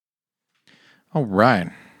All right.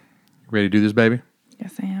 Ready to do this, baby?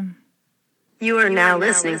 Yes, I am. You are now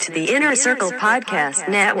listening to the Inner Circle Podcast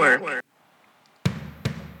Network.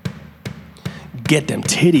 Get them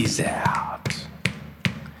titties out.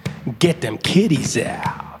 Get them kitties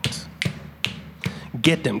out.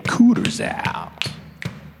 Get them cooters out.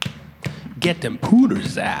 Get them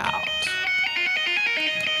pooters out.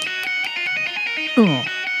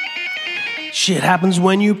 Shit happens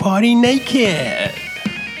when you party naked.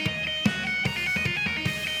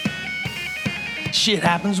 Shit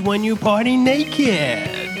happens when you party naked.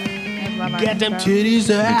 I love our Get them intro.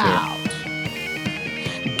 titties out.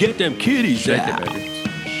 Get them kitties Shake out. it,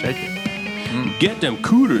 baby. Shake it. Get them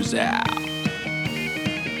cooters out.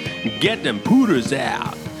 Get them pooters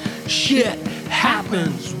out. Shit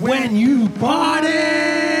happens when you party.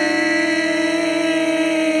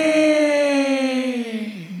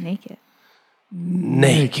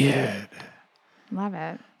 Naked. Love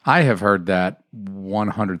it. I have heard that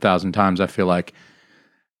 100,000 times. I feel like,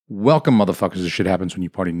 welcome, motherfuckers. This shit happens when you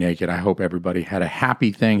party naked. I hope everybody had a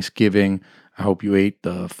happy Thanksgiving. I hope you ate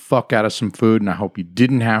the fuck out of some food, and I hope you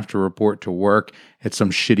didn't have to report to work at some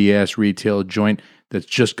shitty-ass retail joint that's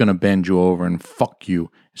just going to bend you over and fuck you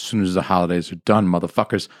as soon as the holidays are done,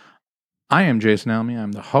 motherfuckers. I am Jason Almy.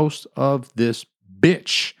 I'm the host of this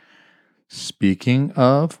bitch. Speaking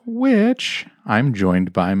of which, I'm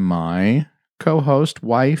joined by my co-host,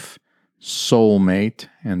 wife, soulmate,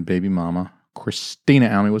 and baby mama, Christina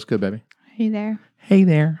Almy. What's good, baby? Hey there. Hey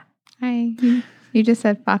there. Hi. You just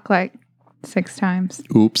said fuck like 6 times.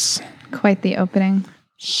 Oops. Quite the opening.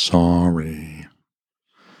 Sorry.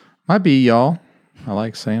 Might be, y'all. I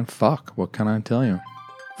like saying fuck. What can I tell you?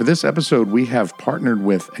 For this episode, we have partnered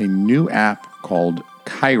with a new app called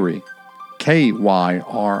Kyrie. Kyrie.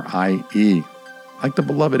 Like the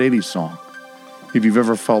beloved 80s song. If you've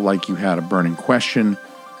ever felt like you had a burning question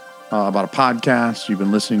about a podcast, you've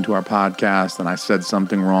been listening to our podcast and I said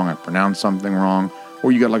something wrong, I pronounced something wrong,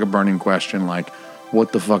 or you got like a burning question like,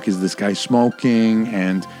 what the fuck is this guy smoking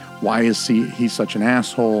and why is he such an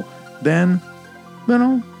asshole? Then,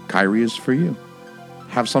 Kyrie is for you.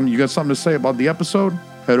 You got something to say about the episode?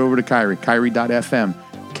 Head over to Kyrie, Kyrie.fm,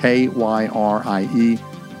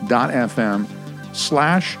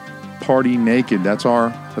 Kyrie.fm/party naked. That's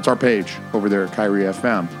our page over there at Kyrie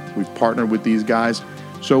FM. We've partnered with these guys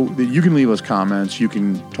so that you can leave us comments. You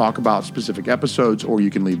can talk about specific episodes or you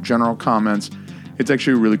can leave general comments. It's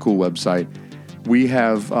actually a really cool website. We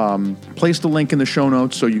have placed a link in the show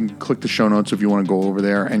notes so you can click the show notes if you want to go over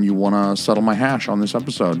there and you want to settle my hash on this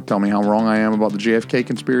episode. Tell me how wrong I am about the JFK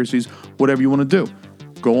conspiracies, whatever you want to do.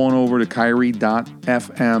 Go on over to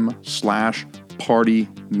Kyrie.fm/party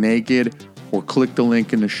naked or click the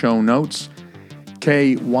link in the show notes.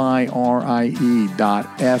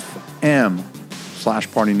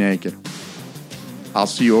 Kyrie.fm/party naked. I'll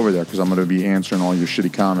see you over there because I'm going to be answering all your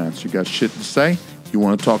shitty comments. You got shit to say? You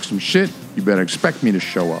want to talk some shit? You better expect me to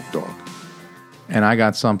show up, dog. And I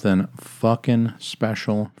got something fucking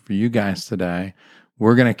special for you guys today.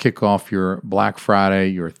 We're going to kick off your Black Friday,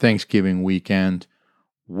 your Thanksgiving weekend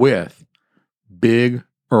with Big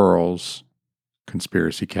Earl's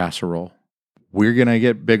Conspiracy Casserole. We're going to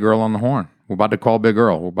get Big Earl on the horn. We're about to call Big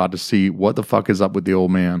Earl. We're about to see what the fuck is up with the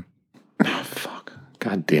old man. Oh, fuck.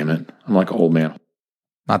 God damn it. I'm like an old man.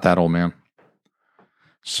 Not that old man.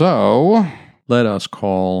 So, let us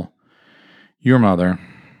call your mother.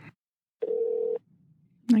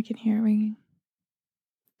 I can hear it ringing.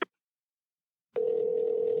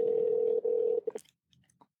 It's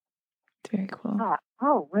very cool.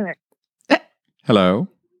 Oh, Rick. Hello.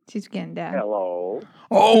 She's getting down. Hello.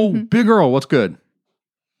 Oh, Big Earl. What's good?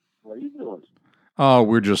 What are you doing? Oh,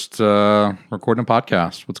 we're just recording a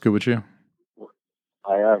podcast. What's good with you?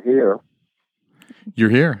 I am here. You're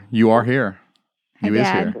here. You are here. Hi, You is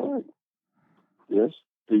Dad. here. Good. Yes.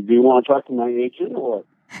 Do you want to talk to my agent or?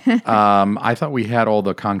 I thought we had all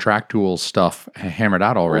the contractual stuff hammered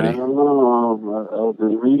out already. I don't know. I've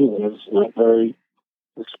been reading it. It's not very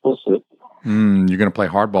explicit. You're going to play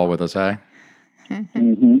hardball with us, eh?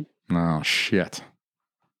 Mm-hmm. Oh, shit.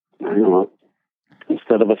 I know.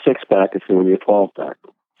 Instead of a 6-pack, it's going to be a 12-pack.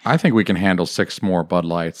 I think we can handle 6 more Bud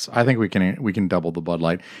Lights. I think we can double the Bud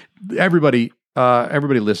Light. Everybody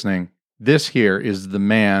listening, this here is the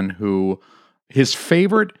man who his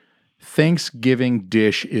favorite Thanksgiving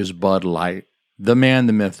dish is Bud Light. The man,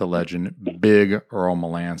 the myth, the legend, Big Earl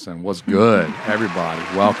Melanson. What's good, everybody?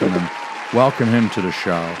 Welcome him to the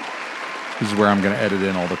show. This is where I'm going to edit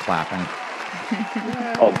in all the clapping.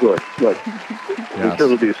 Oh, good. Yes. I'm sure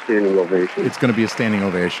it'll be a standing ovation. It's going to be a standing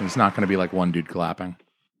ovation. It's not going to be like one dude clapping.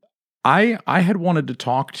 I had wanted to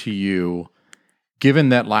talk to you given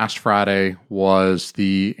that last Friday was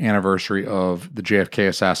the anniversary of the JFK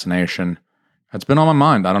assassination, it's been on my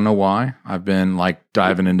mind. I don't know why. I've been like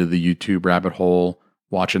diving into the YouTube rabbit hole,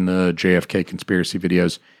 watching the JFK conspiracy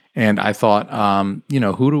videos, and I thought,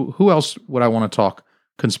 who else would I want to talk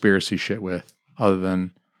conspiracy shit with other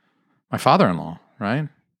than my father-in-law, right?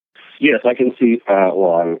 Yes, I can see.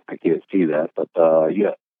 I can't see that, but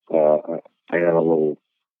yeah, I have a little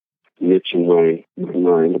niche in my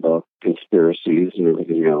mind about conspiracies and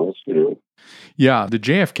everything else. Yeah, the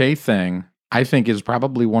JFK thing, I think, is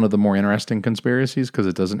probably one of the more interesting conspiracies because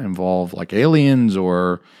it doesn't involve like aliens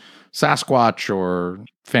or Sasquatch or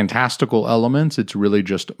fantastical elements. It's really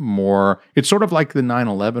just more, it's sort of like the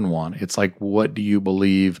 9/11 one. It's like, what do you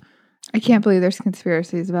believe? I can't believe there's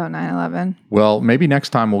conspiracies about 9/11. Well, maybe next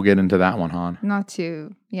time we'll get into that one, Han. Not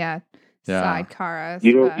to, sidecar us.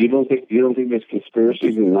 You don't think there's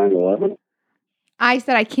conspiracies in 9/11? I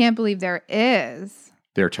said I can't believe there is.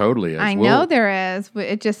 There totally is. I know there is, but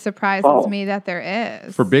it just surprises me that there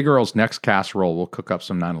is. For Big Earl's next casserole, we'll cook up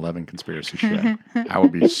some 9/11 conspiracy shit. That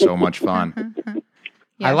would be so much fun.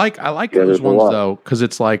 Yeah. I like those ones though, because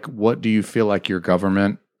it's like, what do you feel like your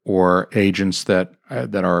government or agents that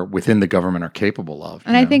are within the government are capable of?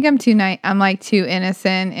 And I think I'm too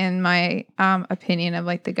innocent in my opinion of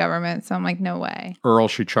like the government. So I'm like, no way. Earl,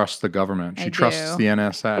 she trusts the government. She trusts the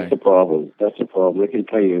NSA. That's the problem. They can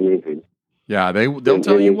tell you anything. Yeah, they'll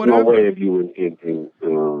tell you whatever. There's no way of you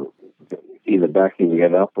in either backing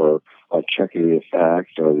it up or checking your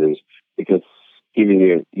facts, because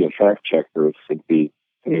even your fact checkers could be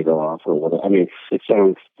paid off or whatever. I mean, it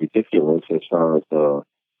sounds ridiculous as far as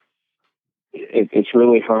it's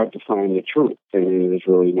really hard to find the truth. I mean, there's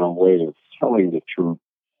really no way of telling the truth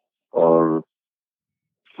or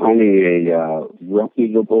finding a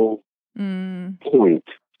reputable point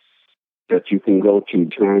that you can go to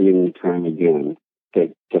time and time again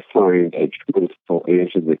to find a truthful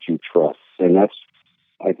answer that you trust. And that's,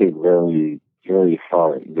 I think, very, very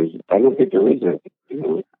hard. I don't think there is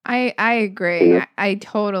anything. I agree. Yeah. I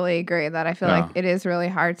totally agree that I feel like it is really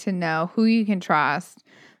hard to know who you can trust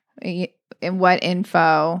and what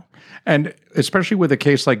info. And especially with a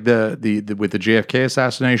case like with the JFK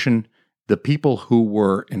assassination, the people who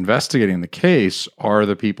were investigating the case are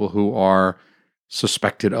the people who are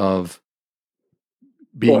suspected of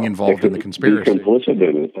being involved in the conspiracy. Be complicit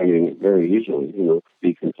in it. I mean, very easily,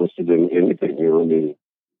 be complicit in anything. I mean,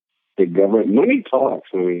 the government, money talks.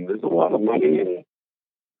 I mean, there's a lot of money. And,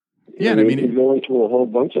 yeah, you can go into a whole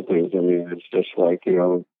bunch of things. I mean, it's just like, they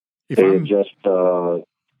had just, in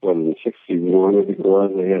 1961, I think it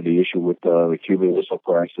was, they had the issue with the Cuban Missile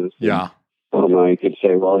Crisis. Yeah. Well, now you could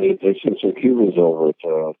say, well, they sent some Cubans over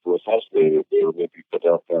to assassinate it, maybe put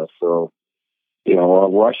out that. So,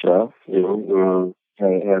 Russia,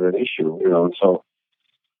 had an issue, and so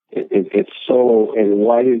it's so. And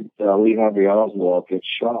why did Lee Harvey Oswald get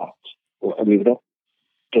shot? Well, I mean, that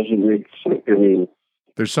doesn't make sense. I mean,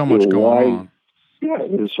 there's so much going on. Yeah,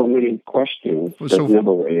 there's so many questions that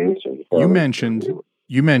never were answered.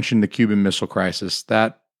 You mentioned the Cuban Missile Crisis.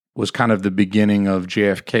 That was kind of the beginning of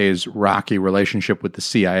JFK's rocky relationship with the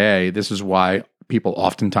CIA. This is why people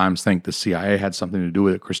oftentimes think the CIA had something to do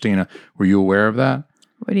with it. Christina, were you aware of that?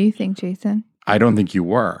 What do you think, Jason? I don't think you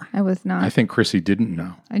were. I was not. I think Chrissy didn't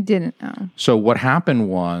know. I didn't know. So what happened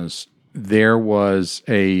was there was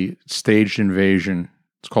a staged invasion.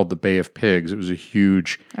 It's called the Bay of Pigs. It was a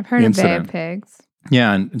huge I've heard incident. of Bay of Pigs.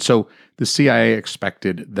 Yeah, and so the CIA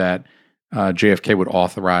expected that JFK would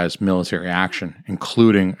authorize military action,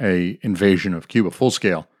 including a invasion of Cuba,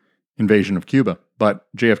 full-scale invasion of Cuba. But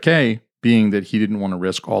JFK, being that he didn't want to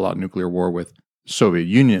risk all-out nuclear war with the Soviet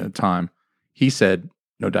Union at the time, he said,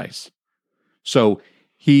 no dice. So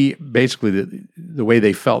he basically, the way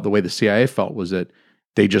they felt, the way the CIA felt was that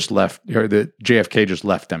they just left, or the JFK just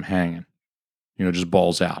left them hanging, just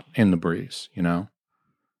balls out in the breeze,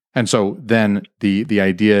 And so then the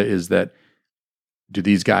idea is that, do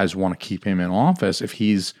these guys want to keep him in office if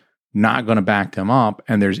he's not going to back them up?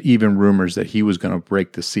 And there's even rumors that he was going to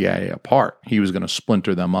break the CIA apart. He was going to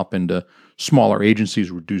splinter them up into smaller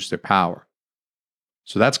agencies, reduce their power.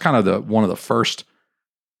 So that's kind of one of the first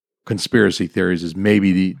conspiracy theories, is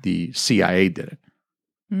maybe the CIA did it.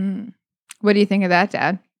 Mm. What do you think of that,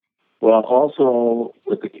 Dad? Well, also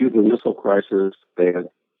with the Cuban Missile Crisis, they had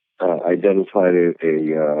identified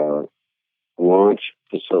a launch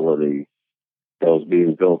facility that was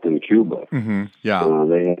being built in Cuba. Mm-hmm. Yeah,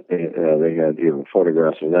 they had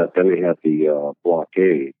photographs of that. Then they had the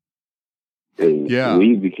blockade, and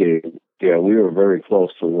we were very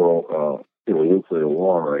close to nuclear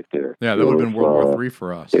war right there. Yeah, that would have been World War III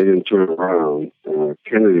for us. They didn't turn around.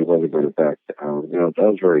 Kennedy wasn't going to back down. That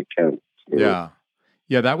was very tense. Yeah.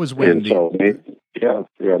 Yeah, that was when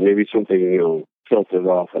maybe something, filtered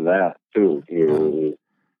off of that, too.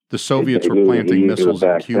 The Soviets were planting missiles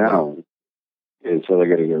in Cuba. Down, and so they're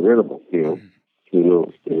going to get rid of them, Who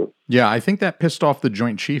knows? Yeah, I think that pissed off the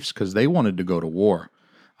Joint Chiefs because they wanted to go to war.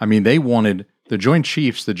 I mean, they wanted the Joint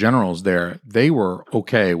Chiefs, the generals there, they were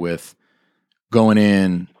okay with going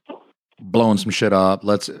in, blowing some shit up.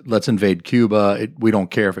 Let's invade Cuba. We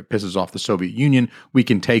don't care if it pisses off the Soviet Union. We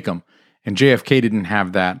can take them. And JFK didn't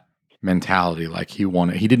have that mentality like he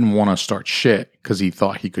wanted. He didn't want to start shit because he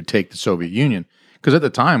thought he could take the Soviet Union. Because at the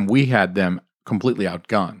time, we had them completely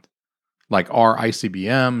outgunned. Like our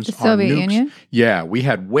ICBMs, the Soviet nukes, Union? Yeah, we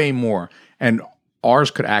had way more. And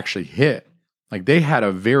ours could actually hit. Like they had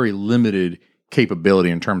a very limited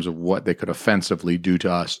capability in terms of what they could offensively do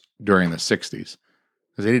to us during the 60s.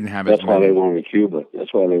 Because they didn't have That's why they wanted Cuba.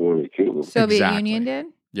 Soviet Exactly. Union did?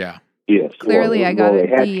 Yeah. Yes. Clearly, I got they a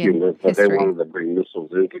had D in Cuba, but history. they wanted to bring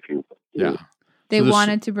missiles into Cuba. Yeah. They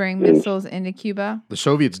wanted to bring missiles into Cuba? The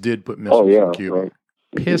Soviets did put missiles in Cuba. Right.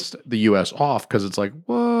 Pissed the U.S. off because it's like,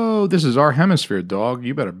 whoa, this is our hemisphere, dog.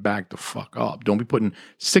 You better back the fuck up. Don't be putting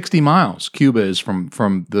 60 miles. Cuba is from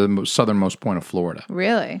the southernmost point of Florida.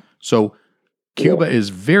 Really? So Cuba is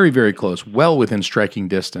very, very close, well within striking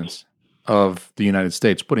distance of the United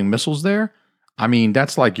States. Putting missiles there, I mean,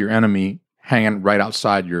 that's like your enemy hanging right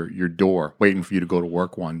outside your door, waiting for you to go to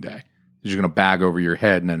work one day. You're going to bag over your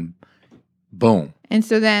head and then boom. And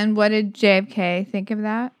so then what did JFK think of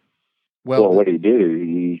that? Well, what he did is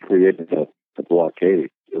he created the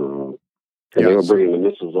blockade. And they were bringing the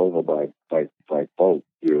missiles over by boat,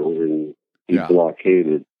 and he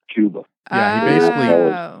blockaded Cuba. Yeah, he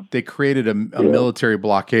basically, they created a military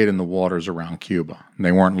blockade in the waters around Cuba. And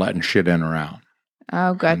they weren't letting shit in or out.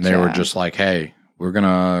 Oh, gotcha. And they were just like, hey, we're going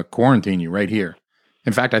to quarantine you right here.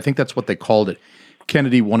 In fact, I think that's what they called it.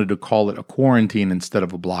 Kennedy wanted to call it a quarantine instead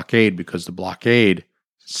of a blockade because the blockade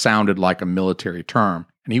sounded like a military term.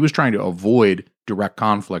 And he was trying to avoid direct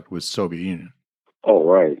conflict with Soviet Union. Oh,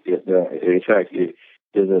 right. In fact,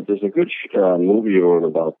 there's a good movie on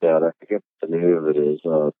about that. I forget what the name of it is.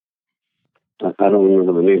 I don't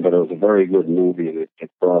remember the name, but it was a very good movie, and it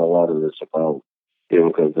brought a lot of this about,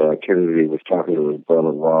 because Kennedy was talking to his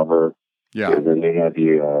brother Robert. Yeah. And then they had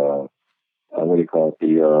the,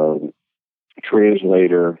 the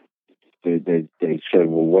translator. They said,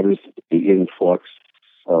 well, what is the influx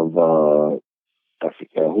of, I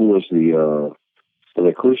forget, who was the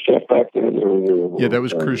Khrushchev back then? Yeah, that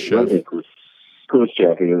was Khrushchev.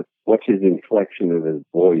 Khrushchev, what's his inflection of his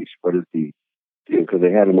voice? What is the, because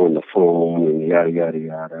they had him on the phone and yada, yada,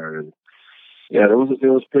 yada. And yeah, there was a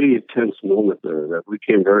pretty intense moment there that we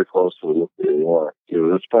came very close to a nuclear war.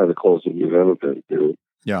 That's probably the closest we've ever been.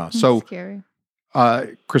 Yeah, so scary.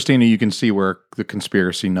 Christina, you can see where the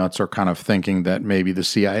conspiracy nuts are kind of thinking that maybe the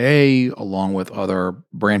CIA, along with other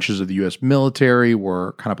branches of the U.S. military,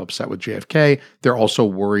 were kind of upset with JFK. They're also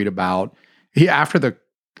worried about after the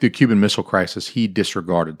Cuban Missile Crisis, he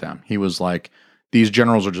disregarded them. He was like, these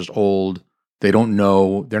generals are just old. They don't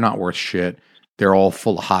know. They're not worth shit. They're all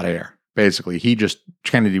full of hot air. Basically,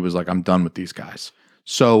 Kennedy was like, I'm done with these guys.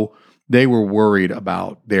 So they were worried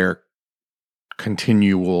about the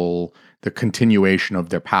continuation of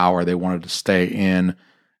their power. They wanted to stay in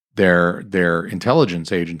their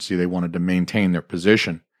intelligence agency. They wanted to maintain their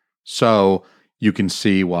position. So you can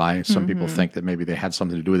see why some people think that maybe they had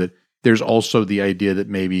something to do with it. There's also the idea that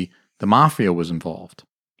maybe the mafia was involved.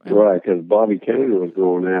 Right, because Bobby Kennedy was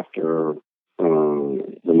going after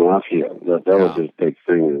the mafia. That was his big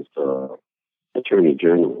thing as Attorney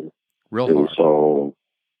General. Real hard. So,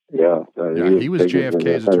 he was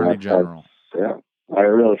JFK's Attorney General. Yeah. I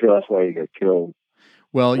really feel that's why he got killed.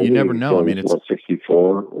 Well, you never know. I mean, it's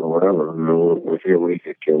 64 or whatever. I feel when he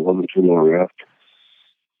got killed. It wasn't too long after.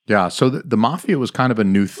 Yeah. So the mafia was kind of a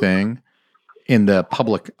new thing in the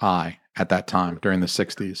public eye at that time during the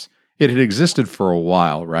 60s. It had existed for a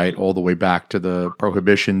while, right? All the way back to the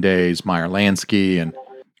Prohibition days, Meyer Lansky and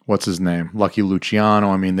what's his name? Lucky Luciano.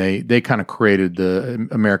 I mean, they kind of created the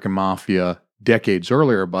American mafia decades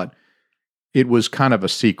earlier, but it was kind of a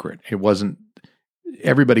secret. It wasn't,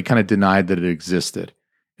 everybody kind of denied that it existed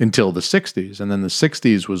until the 60s. And then the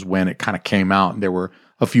 60s was when it kind of came out, and there were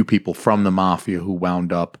a few people from the mafia who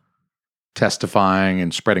wound up testifying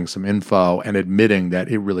and spreading some info and admitting that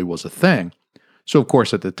it really was a thing. So, of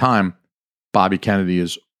course, at the time, Bobby Kennedy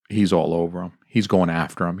he's all over him. He's going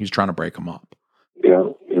after him. He's trying to break him up. Yeah.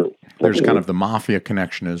 There's kind of the mafia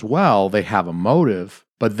connection as well. They have a motive,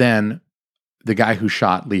 but then the guy who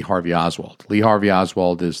shot Lee Harvey Oswald. Lee Harvey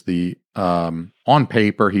Oswald is the, on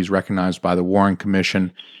paper, he's recognized by the Warren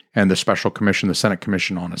Commission and the Special Commission, the Senate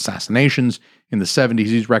Commission on Assassinations. In the 70s,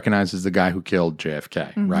 he's recognized as the guy who killed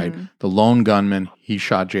JFK, right? The lone gunman, he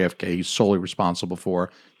shot JFK. He's solely responsible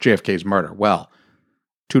for JFK's murder. Well,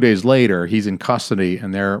 2 days later, he's in custody,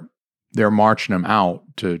 and they're marching him out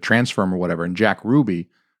to transfer him or whatever. And Jack Ruby,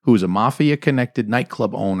 who's a mafia-connected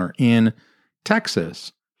nightclub owner in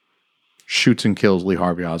Texas, shoots and kills Lee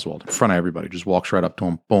Harvey Oswald in front of everybody. Just walks right up to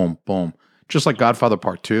him, boom, boom. Just like Godfather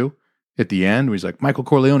Part 2, at the end, where he's like, Michael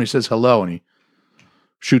Corleone says hello, and he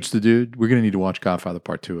shoots the dude. We're going to need to watch Godfather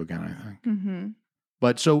Part 2 again, I think.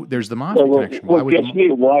 But so there's the mafia connection. Why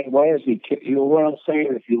is he? You know what I'm saying?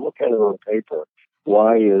 If you look at it on paper,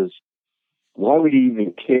 why would he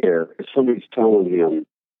even care if somebody's telling him?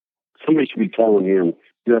 Somebody should be telling him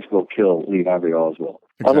you have to go kill Lee Harvey Oswald.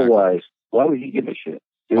 Exactly. Otherwise, why would he give a shit?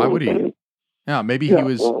 You know why would he? Yeah, maybe he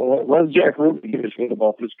was. Well, why does Jack Ruby give a shit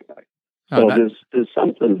about this guy? So there's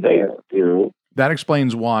something there, you know. That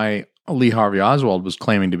explains why Lee Harvey Oswald was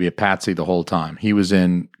claiming to be a patsy the whole time. He was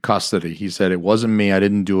in custody. He said, it wasn't me. I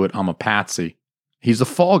didn't do it. I'm a patsy. He's the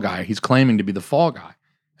fall guy. He's claiming to be the fall guy.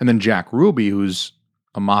 And then Jack Ruby, who's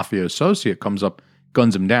a mafia associate, comes up,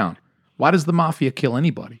 guns him down. Why does the mafia kill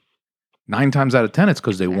anybody? 9 times out of 10, it's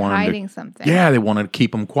because they want him hiding something. Yeah, they wanted to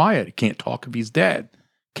keep him quiet. He can't talk if he's dead.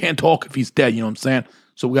 Can't talk if he's dead, you know what I'm saying?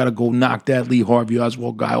 So we got to go knock that Lee Harvey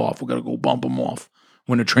Oswald guy off. We got to go bump him off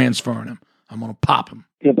when they're transferring him. I'm going to pop him.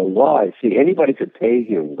 Yeah, but why? See, anybody could pay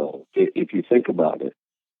him, though, if you think about it.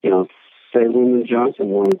 You know, say Lyndon Johnson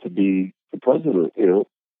wanted to be the president, you know.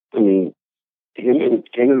 I mean, him and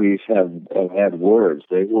Kennedy's have had words.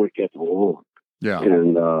 They won't get along. Yeah.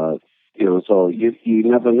 And, you know, so you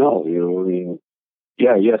never know, you know. I mean,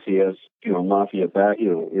 yeah, yes, he has, you know, mafia back,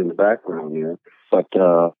 you know, in the background here. But,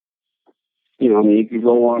 you know, I mean, you could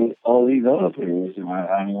go on all these other things. You know,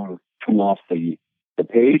 I don't want to come off the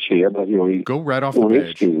page here, but, you know, you go right off the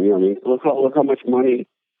page. You know, I mean, look how much money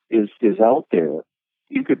is out there.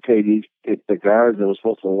 You could pay the guards that are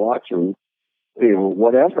supposed to watch him, you know,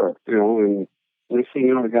 whatever, you know, and next thing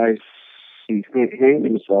you know, the guy's he hanged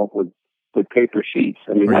himself with paper sheets.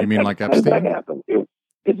 I mean, or you mean like Epstein? How did that happen? You know,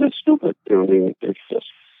 it's just stupid. You know, I mean, it's just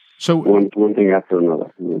so one thing after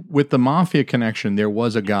another. With the mafia connection, there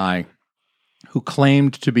was a guy who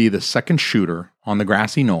claimed to be the second shooter on the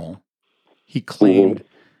grassy knoll. He claimed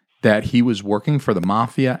that he was working for the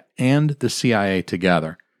mafia and the CIA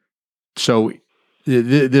together. So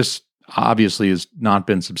this obviously has not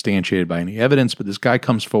been substantiated by any evidence, but this guy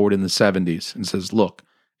comes forward in the 70s and says, look,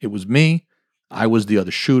 it was me. I was the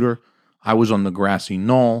other shooter. I was on the grassy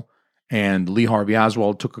knoll, and Lee Harvey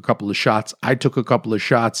Oswald took a couple of shots. I took a couple of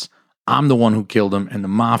shots. I'm the one who killed him, and the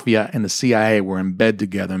mafia and the CIA were in bed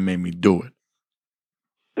together and made me do it.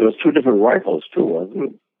 There was 2 different rifles, too, wasn't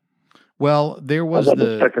it? Well, there was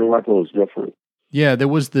the second rifle was different. Yeah, there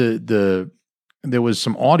was there was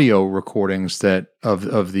some audio recordings that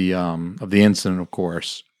of the incident, of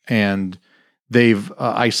course, and they've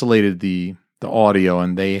isolated the audio,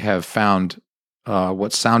 and they have found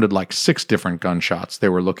what sounded like 6 different gunshots. They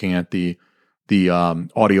were looking at the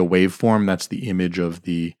audio waveform. That's the image of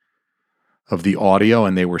the audio,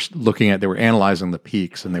 and they were analyzing the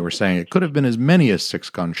peaks, and they were saying it could have been as many as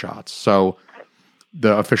 6 gunshots. So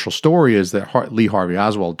the official story is that Lee Harvey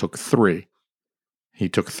Oswald took 3. He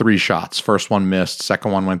took 3 shots. First one missed.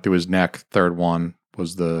 Second one went through his neck. Third one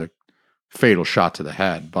was the fatal shot to the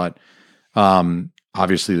head. But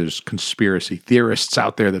obviously, there's conspiracy theorists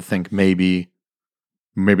out there that think maybe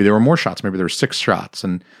there were more shots. Maybe there were 6 shots,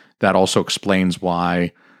 and that also explains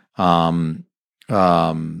why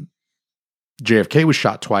JFK was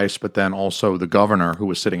shot twice. But then also the governor who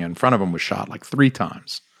was sitting in front of him was shot like 3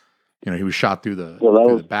 times. You know, he was shot through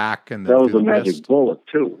the back and that was through a the magic wrist. bullet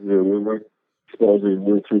too. You remember? Suppose he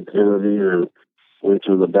went through Kennedy or went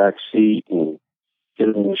through the back seat and hit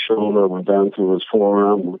him in the shoulder, went down to his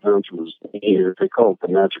forearm, went down to his knee. They call it the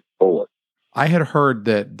magic bullet. I had heard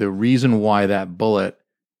that the reason why that bullet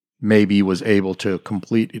maybe was able to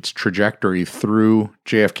complete its trajectory through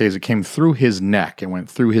JFK's, it came through his neck. It went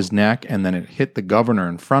through his neck, and then it hit the governor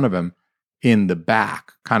in front of him in the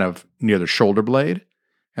back, kind of near the shoulder blade,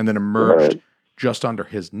 and then emerged just under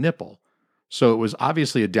his nipple. So it was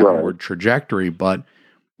obviously a downward trajectory, but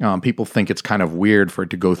people think it's kind of weird for it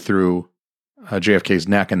to go through JFK's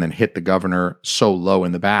neck and then hit the governor so low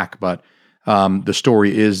in the back. But the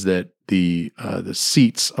story is that the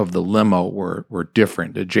seats of the limo were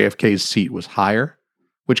different. The JFK's seat was higher,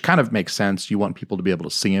 which kind of makes sense. You want people to be able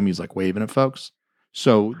to see him. He's like waving at folks.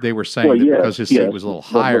 So they were saying that because his seat was a little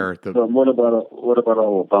higher. But what about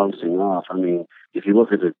all the bouncing off? I mean, if you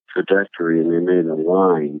look at the trajectory and they made a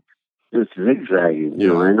line, it's zigzagging. You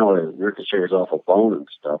know, I know it ricochets off a bone and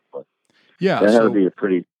stuff, but that had to be a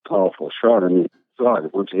pretty powerful shot. I mean, God,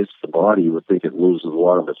 once it hits the body, you would think it loses a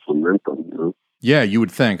lot of its momentum, you know? Yeah, you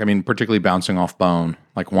would think. I mean, particularly bouncing off bone.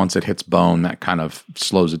 Like once it hits bone, that kind of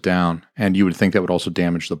slows it down. And you would think that would also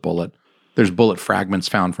damage the bullet. There's bullet fragments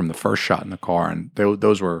found from the first shot in the car, and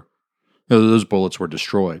those bullets were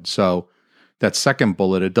destroyed. So that second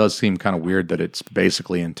bullet, it does seem kind of weird that it's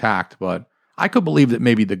basically intact. But I could believe that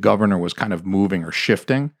maybe the governor was kind of moving or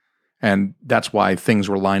shifting, and that's why things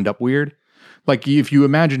were lined up weird. Like if you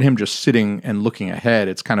imagine him just sitting and looking ahead,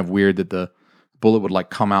 it's kind of weird that the bullet would like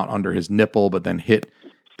come out under his nipple, but then hit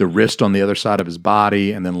the wrist on the other side of his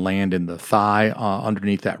body and then land in the thigh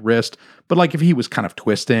underneath that wrist. But like if he was kind of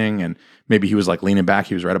twisting and maybe he was like leaning back,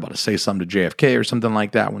 he was right about to say something to JFK or something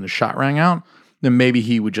like that when the shot rang out, then maybe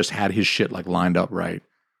he would just had his shit like lined up right.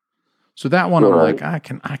 So that one, I'm like, I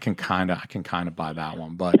can kind of buy that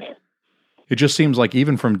one. But it just seems like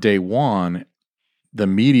even from day one, the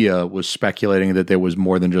media was speculating that there was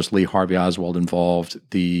more than just Lee Harvey Oswald involved.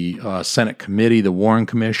 The Senate committee, the Warren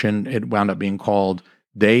Commission, it wound up being called.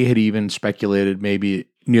 They had even speculated maybe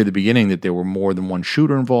near the beginning that there were more than one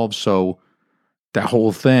shooter involved. So that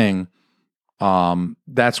whole thing,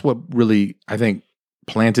 that's what really, I think,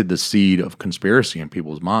 planted the seed of conspiracy in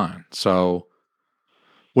people's mind. So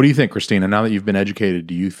what do you think, Christina? Now that you've been educated,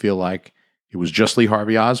 do you feel like it was just Lee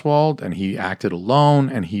Harvey Oswald and he acted alone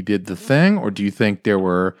and he did the thing? Or do you think there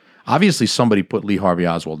were, obviously somebody put Lee Harvey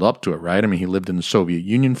Oswald up to it, right? I mean, he lived in the Soviet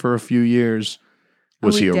Union for a few years.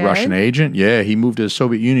 Was he a Russian agent? Yeah, he moved to the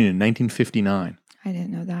Soviet Union in 1959. I didn't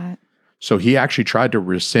know that. So he actually tried to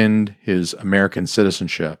rescind his American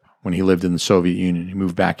citizenship when he lived in the Soviet Union. He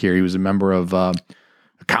moved back here. He was a member of a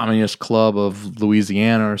communist club of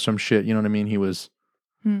Louisiana or some shit. You know what I mean? He was...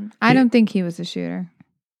 I don't think he was a shooter.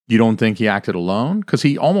 You don't think he acted alone? Because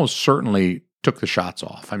he almost certainly took the shots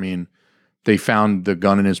off. I mean, they found the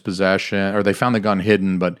gun in his possession, or they found the gun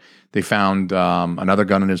hidden, but they found another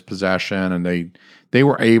gun in his possession, and they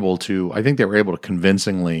were able to, I think they were able to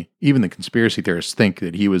convincingly, even the conspiracy theorists think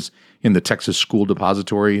that he was in the Texas School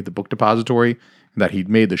Depository, the book depository, and that he'd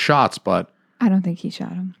made the shots, but... I don't think he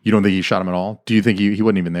shot him. You don't think he shot him at all? Do you think he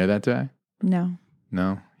wasn't even there that day? No.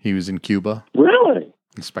 No? He was in Cuba? Really?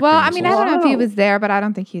 Well, I mean, I don't know if he was there, but I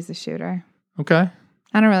don't think he's a shooter. Okay.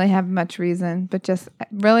 I don't really have much reason, but just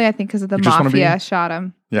really, I think because of the mafia shot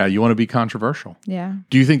him. Yeah, you want to be controversial. Yeah.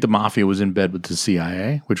 Do you think the mafia was in bed with the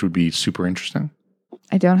CIA, which would be super interesting?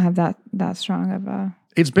 I don't have that strong of a...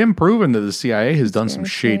 It's been proven that the CIA has done some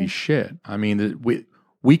shady shit. I mean,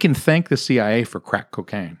 we can thank the CIA for crack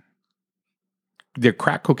cocaine. The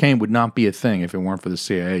crack cocaine would not be a thing if it weren't for the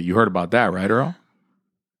CIA. You heard about that, right, Earl?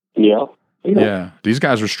 Yeah. Yeah, these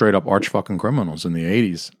guys were straight up arch fucking criminals in the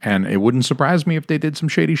 80s. And it wouldn't surprise me if they did some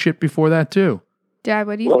shady shit before that too. Dad,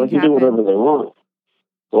 what do you think happened? Well, they can do whatever they want.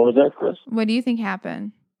 What was that, Chris? What do you think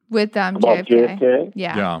happened with About JFK?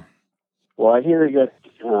 Yeah. Well, I hear he got,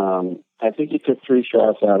 I think he took 3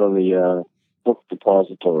 shots out of the book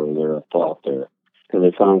depository there up top there. Because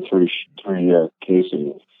they found three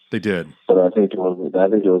casings. They did. But I think there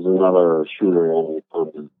was another shooter on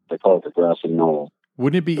they call it the grassy knoll.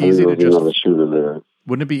 Wouldn't it be easy to just shooter there?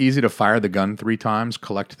 Wouldn't it be easy to fire the gun 3 times,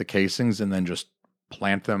 collect the casings, and then just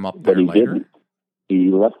plant them up there later? Didn't. He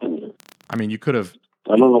left them there. I mean, you could have.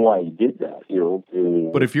 I don't know why he did that. You know,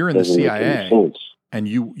 but if you're in the CIA and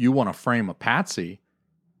you want to frame a patsy,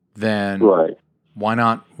 then why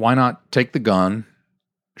not take the gun,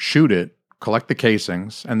 shoot it, collect the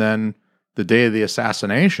casings, and then the day of the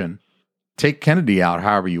assassination, take Kennedy out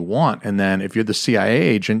however you want, and then if you're the CIA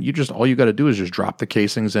agent, all you got to do is just drop the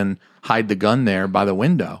casings and hide the gun there by the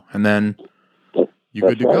window, and then you're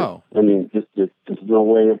good to go. I mean, there's no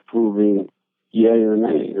way of proving yay or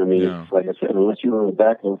nay. I mean, like I said, unless you were in the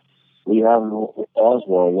back of Lee Harvey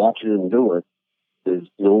Oswald watching him do it, there's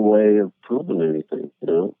no way of proving anything.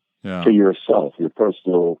 You know, to yourself, your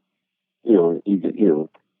personal. You know,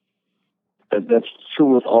 that's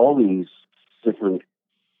true with all these different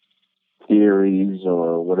theories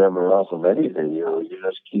or whatever else of anything. You know, you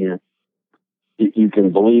just can't. You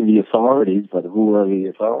can believe the authorities, but who are the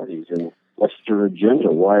authorities and what's their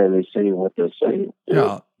agenda? Why are they saying what they're saying?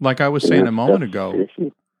 Yeah, like I was saying a moment ago,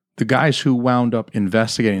 the guys who wound up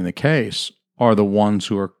investigating the case are the ones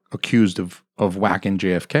who are accused of whacking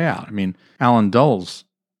JFK out. I mean, Alan Dulles,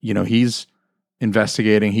 he's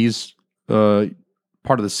investigating. He's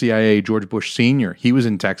part of the CIA. George Bush Sr., he was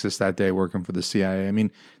in Texas that day working for the CIA. I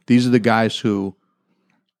mean, these are the guys who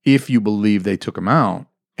if you believe they took him out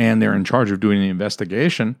and they're in charge of doing the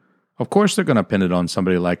investigation, of course they're going to pin it on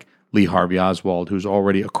somebody like Lee Harvey Oswald, who's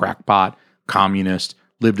already a crackpot, communist,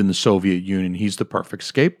 lived in the Soviet Union. He's the perfect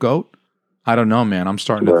scapegoat. I don't know, man. I'm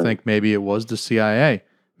starting to think maybe it was the CIA.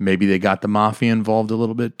 Maybe they got the mafia involved a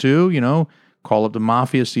little bit too, you know, call up the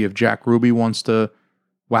mafia, see if Jack Ruby wants to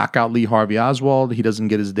whack out Lee Harvey Oswald. He doesn't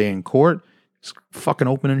get his day in court. It's fucking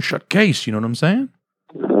open and shut case. You know what I'm saying?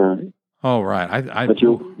 Oh, right. But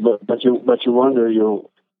you wonder, you know,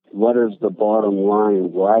 what is the bottom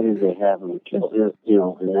line? Why did they have him killed? You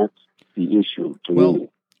know, and that's the issue to me.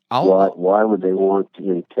 Why would they want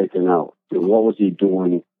him taken out? What was he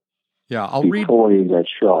doing? Yeah, before he got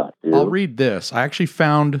shot. You know? I'll read this. I actually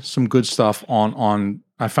found some good stuff on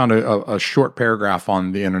I found a short paragraph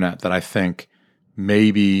on the internet that I think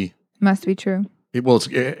maybe must be true.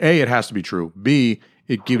 It has to be true. B,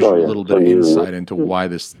 it gives you a little bit of insight into why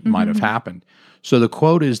this might have happened. So the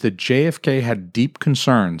quote is that JFK had deep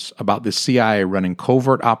concerns about the CIA running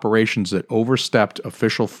covert operations that overstepped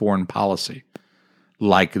official foreign policy,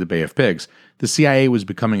 like the Bay of Pigs. The CIA was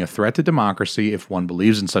becoming a threat to democracy, if one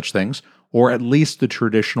believes in such things, or at least the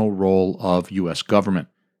traditional role of U.S. government.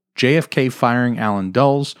 JFK firing Allen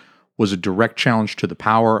Dulles was a direct challenge to the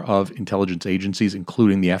power of intelligence agencies,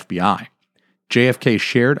 including the FBI. JFK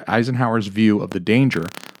shared Eisenhower's view of the danger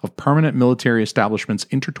of permanent military establishments'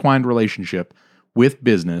 intertwined relationship with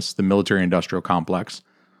business, the military-industrial complex.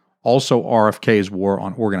 Also, RFK's war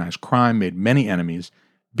on organized crime made many enemies,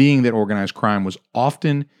 being that organized crime was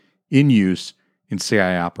often in use in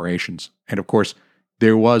CIA operations. And of course,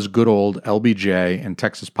 there was good old LBJ and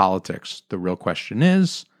Texas politics. The real question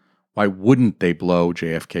is, why wouldn't they blow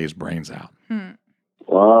JFK's brains out?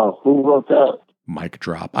 Wow, who wrote that? Mic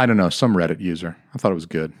drop. I don't know, some Reddit user. I thought it was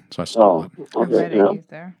good, so I stole it. Okay,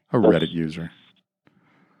 a Reddit user.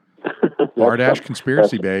 R-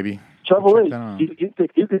 conspiracy, baby. Trouble is, you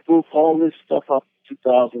could move all this stuff up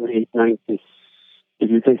 2008, 19. If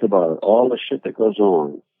you think about it, all the shit that goes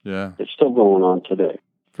on, it's still going on today.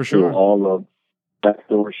 For sure. You know, all the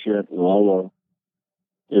backdoor shit and all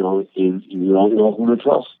the, you know, you don't know who to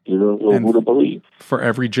trust. You don't know who to believe. For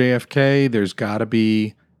every JFK, there's got to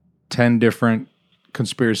be 10 different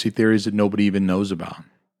conspiracy theories that nobody even knows about.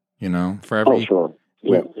 You know, for every. Oh, sure.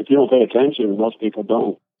 Yeah. If you don't pay attention, most people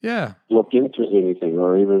don't. Yeah. Look into anything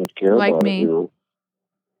or even care about it, you know.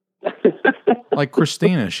 Like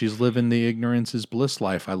Christina, she's living the ignorance is bliss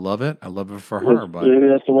life. I love it. I love it for her. But maybe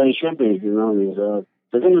that's the way it should be. You know,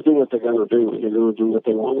 they're going to do what they're going to do. They're going to do what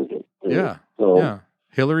they want to do. Yeah. So, yeah.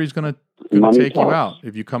 Hillary's going to take you out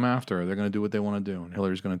if you come after her. They're going to do what they want to do, and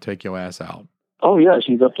Hillary's going to take your ass out. Oh yeah,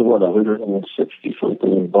 she's up to what 160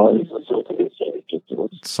 something bodies or something.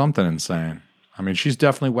 It's something insane. I mean, she's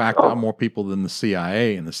definitely whacked out more people than the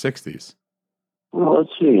CIA in the 60s. Well, let's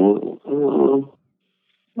see.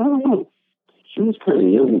 I don't know. She was kind of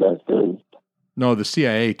young back then. No, the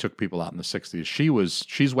CIA took people out in the 60s.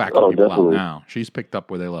 She's whacking people out now. She's picked up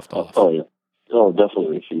where they left off. Oh, yeah. Oh,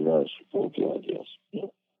 definitely she has. Oh, God, yes. Yeah.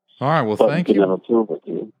 All right, well, thank you. Never prove it,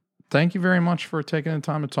 you know? Thank you very much for taking the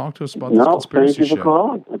time to talk to us about this conspiracy shit. Thank you for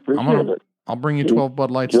calling. I appreciate it. I'll bring you 12 Bud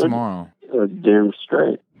Lights tomorrow. Damn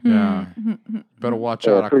straight. Yeah. Better watch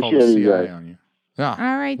out. I call the CIA on you. Yeah.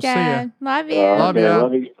 All right, Dad. Love you. Love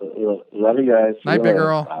you. Love you guys. Night, big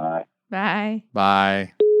girl. Bye.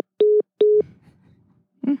 Bye.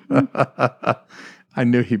 I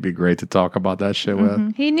knew he'd be great to talk about that shit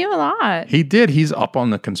with. He knew a lot. He did. He's up on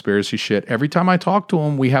the conspiracy shit. Every time I talk to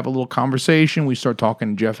him, we have a little conversation. We start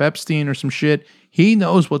talking Jeff Epstein or some shit. He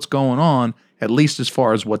knows what's going on, at least as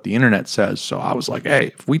far as what the internet says. So I was like,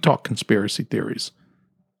 hey, if we talk conspiracy theories,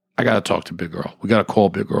 I got to talk to Big Girl. We got to call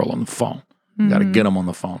Big Girl on the phone. We got to get him on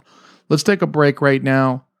the phone. Let's take a break right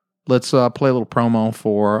now. Let's play a little promo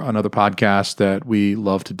for another podcast that we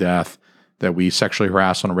love to death, that we sexually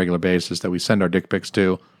harass on a regular basis, that we send our dick pics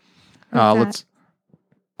to. I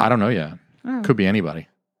don't know yet. Oh. Could be anybody.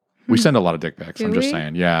 We send a lot of dick pics. I'm just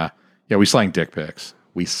saying. Yeah. Yeah, we slang dick pics.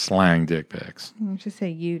 We slang dick pics. You should say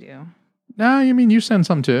you do. No, you mean you send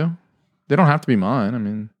some too. They don't have to be mine. I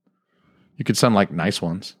mean, you could send like nice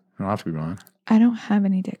ones. They don't have to be mine. I don't have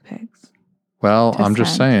any dick pics. Well, I'm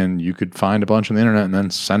just saying, you could find a bunch on the internet and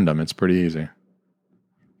then send them. It's pretty easy.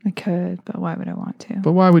 I could, but why would I want to?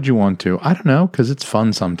 But why would you want to? I don't know, because it's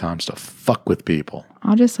fun sometimes to fuck with people.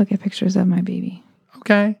 I'll just look at pictures of my baby.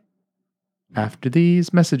 Okay. After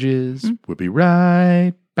these messages, we'll be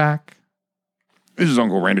right back. This is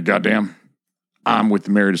Uncle Randy, goddamn. I'm with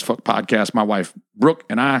the Married as Fuck podcast. My wife, Brooke,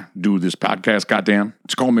 and I do this podcast, goddamn.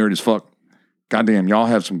 It's called Married as Fuck. Goddamn, y'all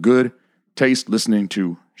have some good taste listening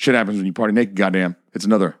to Shit Happens When You Party Naked, goddamn. It's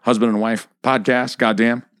another husband and wife podcast,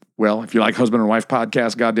 goddamn. Well, if you like husband and wife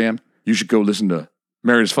podcast, goddamn, you should go listen to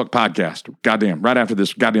Married as Fuck podcast. Goddamn. Right after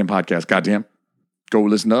this goddamn podcast, goddamn. Go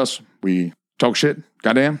listen to us. We talk shit.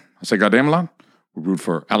 Goddamn. I say goddamn a lot. We root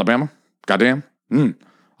for Alabama. Goddamn.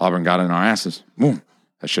 Auburn got in our asses.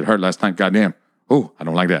 That shit hurt last night. Goddamn. Oh, I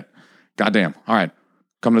don't like that. Goddamn. All right.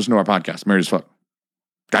 Come listen to our podcast. Married as Fuck.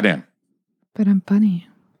 Goddamn. But I'm funny.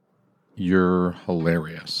 You're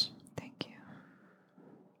hilarious. Thank you.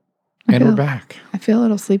 And we're back. I feel a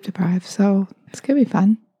little sleep deprived, so it's going to be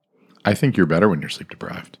fun. I think you're better when you're sleep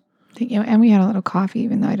deprived. Thank you. And we had a little coffee,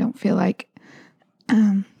 even though I don't feel like...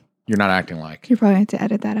 You're not acting like. You probably have to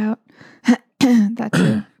edit that out. That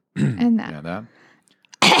too. And that. Yeah,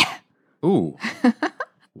 that. Ooh.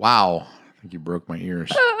 Wow. I think you broke my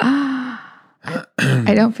ears. I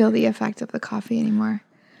don't feel the effect of the coffee anymore.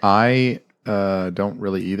 I don't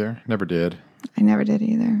really either. Never did. I never did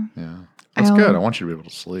either. Yeah. That's good. I want you to be able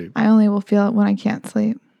to sleep. I only will feel it when I can't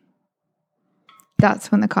sleep. That's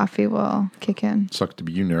when the coffee will kick in. Sucks to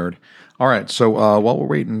be you, nerd. All right. So while we're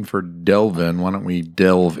waiting for Delvin, why don't we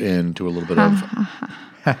delve into a little bit of...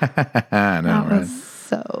 I know, that right? was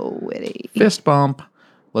so witty. Fist bump.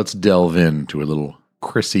 Let's delve into a little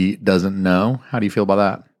Chrissy Doesn't Know. How do you feel about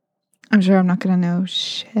that? I'm sure I'm not going to know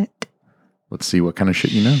shit. Let's see what kind of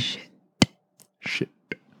shit you know. Shit.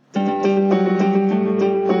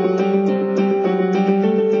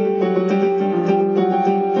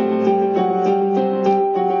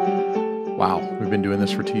 Wow, we've been doing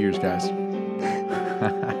this for 2 years, guys.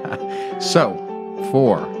 So,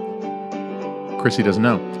 for Chrissy Doesn't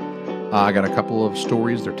Know, I got a couple of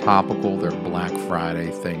stories. They're topical. They're Black Friday,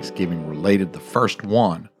 Thanksgiving related. The first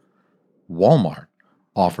one, Walmart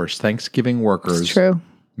offers Thanksgiving workers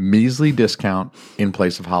measly discount in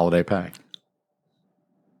place of holiday pay.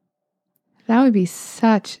 That would be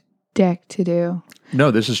such dick to do. No,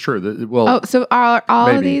 this is true. Well, so are all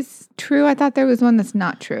of these true? I thought there was one that's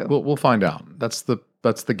not true. We'll find out. That's the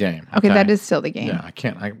game. Okay, that is still the game. Yeah, I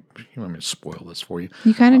can't. You want me to spoil this for you?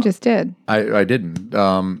 You kind of just did. I didn't.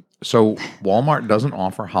 So Walmart doesn't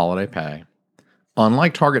offer holiday pay.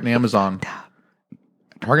 Unlike Target and Amazon,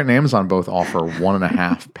 Target and Amazon both offer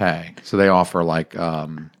 1.5 pay. So they offer like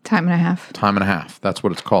time and a half. Time and a half. That's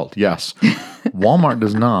what it's called. Yes. Walmart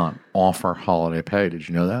does not offer holiday pay. Did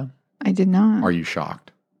you know that? I did not. Are you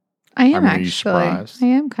shocked? I am Are you surprised? I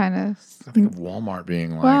am kind of. I think of Walmart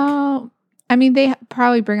being like. Well, I mean, they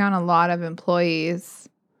probably bring on a lot of employees.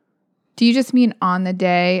 Do you just mean on the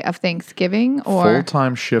day of Thanksgiving, or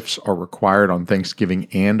full-time shifts are required on Thanksgiving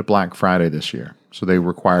and Black Friday this year? So they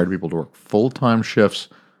required people to work full-time shifts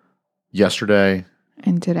yesterday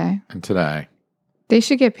and today. They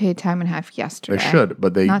should get paid time and a half yesterday. They should,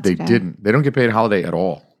 but they didn't. They don't get paid holiday at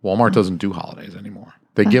all. Walmart doesn't do holidays anymore.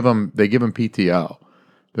 They give them PTO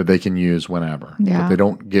that they can use whenever. Yeah. But they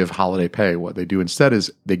don't give holiday pay. What they do instead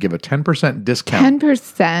is they give a 10% discount.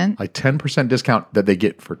 10%? A 10% discount that they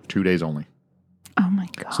get for 2 days only. Oh my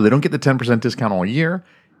God. So they don't get the 10% discount all year.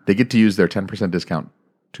 They get to use their 10% discount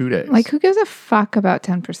 2 days. Like, who gives a fuck about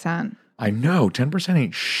 10%? I know. 10%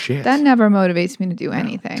 ain't shit. That never motivates me to do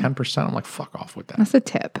anything. 10%, I'm like, fuck off with that. That's a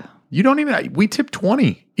tip. You don't even, we tip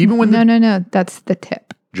 20. Even when No. That's the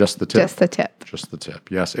tip. Just the tip? Just the tip. Just the tip.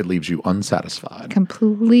 Yes, it leaves you unsatisfied.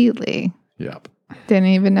 Completely. Yep. Didn't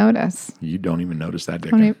even notice. You don't even notice that,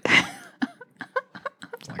 dick. Like,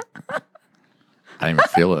 I didn't even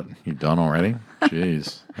feel it. You done already?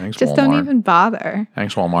 Jeez. Thanks, just Walmart. Don't even bother.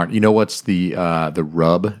 Thanks, Walmart. You know what's the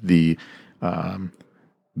rub, the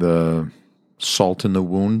salt in the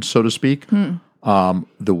wound, so to speak? The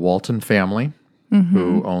Walton family,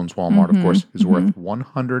 who owns Walmart, of course, is worth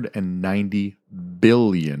 $190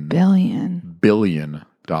 billion.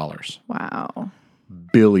 Wow.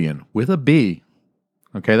 Billion with a B.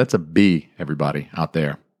 Okay, that's a B, everybody out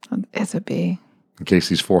there. It's a B. In case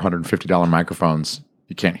these $450 microphones,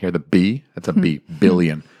 you can't hear the B, that's a B.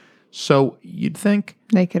 Billion. So you'd think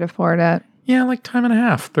they could afford it. Yeah, like time and a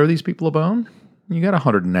half. Throw these people a bone. You got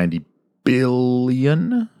 $190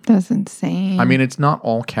 billion. That's insane. I mean, it's not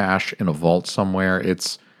all cash in a vault somewhere.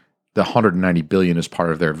 It's the $190 billion is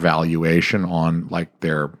part of their valuation on like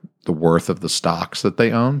the worth of the stocks that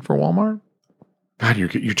they own for Walmart. God,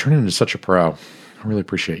 you're turning into such a pro. I really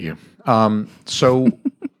appreciate you. So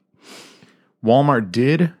Walmart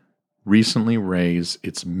did recently raise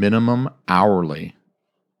its minimum hourly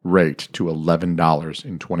rate to $11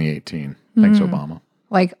 in 2018. Thanks, Obama.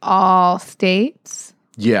 Like all states?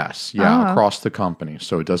 Yes, across the company.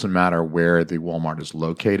 So it doesn't matter where the Walmart is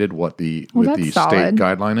located, what the state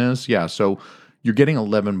guideline is. Yeah, so you're getting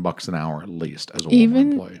 $11 an hour at least as a Walmart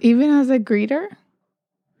employee. Even as a greeter?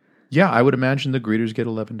 Yeah, I would imagine the greeters get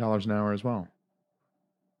 $11 an hour as well.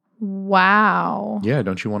 Wow. Yeah,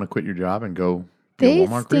 don't you want to quit your job and go be a They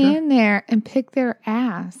Walmart stand greeter? there and pick their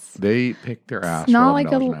ass. They pick their ass It's for not like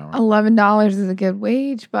 $11 an hour. $11 is a good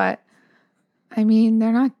wage, but I mean,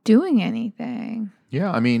 they're not doing anything. Yeah,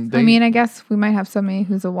 I mean, I guess we might have somebody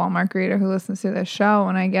who's a Walmart greeter who listens to this show,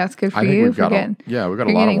 and I guess good for I think you we've for got getting. we've got a you're lot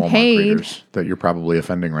of getting Walmart paid. greeters that you're probably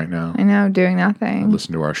offending right now. I know, doing nothing.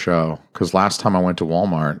 Listen to our show, because last time I went to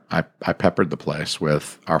Walmart, I peppered the place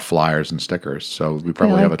with our flyers and stickers. So we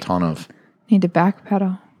probably have a ton of. Need to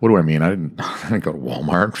backpedal. What do I mean? I didn't go to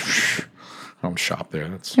Walmart. I don't shop there.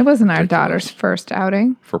 That's It wasn't our ridiculous. daughter's first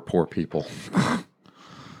outing. For poor people.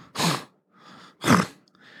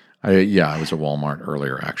 I was at Walmart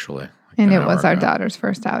earlier, actually. like And an it was hour our ago. daughter's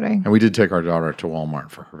first outing. And we did take our daughter to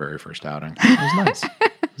Walmart for her very first outing. It was nice.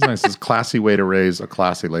 It was nice. It's a classy way to raise a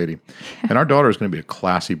classy lady. And our daughter is going to be a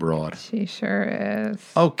classy broad. She sure is.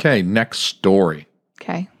 Okay, next story.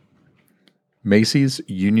 Okay. Macy's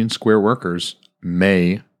Union Square workers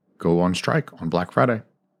may go on strike on Black Friday.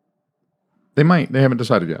 They might. They haven't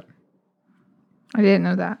decided yet. I didn't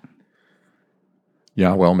know that.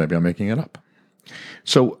 Yeah, well, maybe I'm making it up.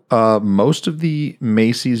 So most of the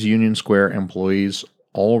Macy's Union Square employees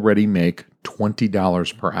already make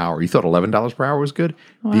 $20 per hour. You thought $11 per hour was good?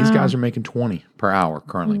 These Wow. guys are making $20 per hour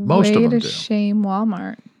currently. Most Way of them to do. shame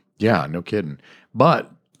Walmart. Yeah, no kidding.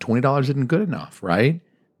 But $20 isn't good enough, right?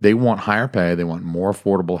 They want higher pay. They want more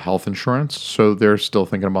affordable health insurance. So they're still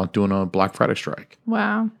thinking about doing a Black Friday strike.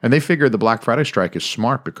 Wow. And they figure the Black Friday strike is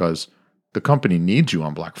smart because the company needs you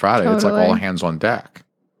on Black Friday. It's like all Totally. hands on deck.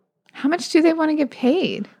 How much do they want to get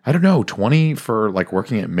paid? I don't know, 20 for like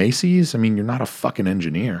working at Macy's? I mean, you're not a fucking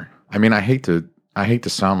engineer. I mean, I hate to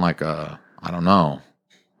sound like I don't know.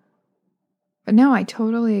 But no, I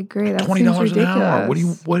totally agree. That $20 seems an ridiculous. hour.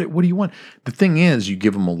 What do you want? The thing is, you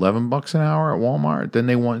give them $11 an hour at Walmart, then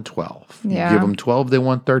they want 12. Yeah. You give them 12, they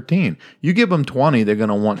want 13. You give them 20, they're going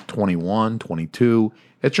to want 21, 22.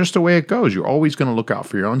 It's just the way it goes. You're always going to look out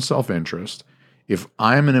for your own self-interest. If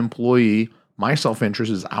I'm an employee, my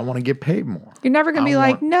self-interest is I want to get paid more. You're never going to I be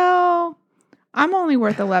like, want- no, I'm only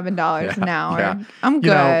worth $11 an hour. yeah. I'm You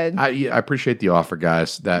good. know, I appreciate the offer,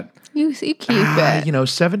 guys, that you keep it. you know,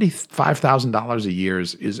 $75,000 a year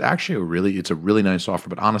is actually it's a really nice offer.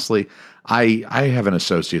 But honestly, I have an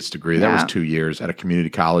associate's degree. That was Yeah. 2 years at a community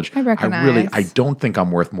college. I recognize. I don't think I'm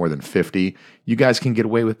worth more than 50. You guys can get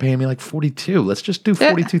away with paying me like 42. Let's just do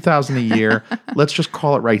 42,000 a year. Let's just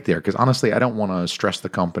call it right there. Because honestly, I don't want to stress the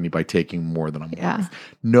company by taking more than I'm Yeah. worth.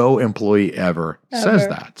 No employee ever says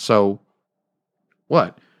that. So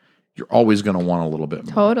what? You're always going to want a little bit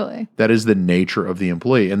more. Totally. That is the nature of the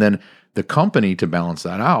employee. And then the company, to balance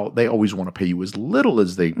that out, they always want to pay you as little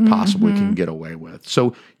as they possibly can get away with.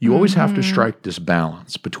 So you always have to strike this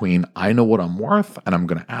balance between I know what I'm worth and I'm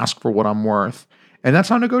going to ask for what I'm worth. And that's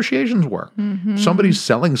how negotiations work. Somebody's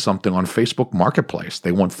selling something on Facebook Marketplace.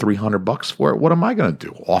 They want $300 for it. What am I going to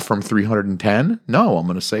do? Offer them $310? No, I'm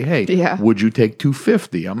going to say, hey, Yeah. would you take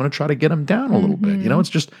 $250? I'm going to try to get them down a little bit. You know,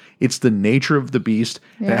 it's the nature of the beast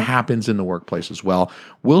that happens in the workplace as well.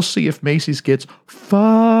 We'll see if Macy's gets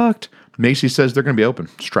fucked. Macy's says they're going to be open,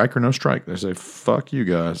 strike or no strike. They say, fuck you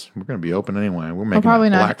guys. We're going to be open anyway. We're making Probably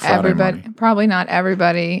that not Black Friday everybody. money. Probably not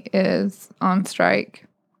everybody is on strike.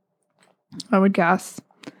 I would guess.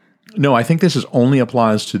 No, I think this only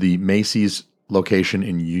applies to the Macy's location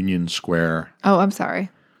in Union Square. Oh, I'm sorry.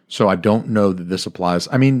 So I don't know that this applies.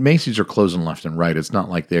 I mean, Macy's are closing left and right. It's not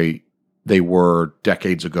like they were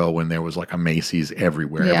decades ago when there was like a Macy's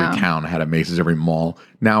everywhere. Yeah. Every town had a Macy's, every mall.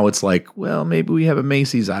 Now it's like, well, maybe we have a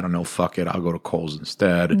Macy's. I don't know. Fuck it. I'll go to Kohl's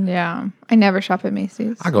instead. Yeah. I never shop at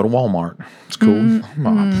Macy's. I go to Walmart. It's cool.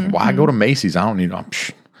 Why go to Macy's? I don't need. I'm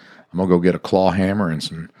gonna go get a claw hammer and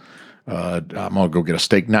some. I'm gonna go get a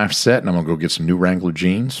steak knife set, and I'm gonna go get some new Wrangler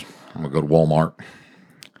jeans. I'm gonna go to Walmart.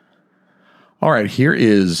 All right,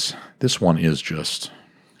 this one is just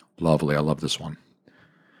lovely. I love this one.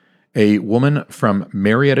 A woman from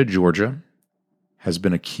Marietta, Georgia, has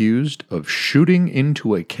been accused of shooting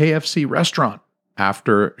into a KFC restaurant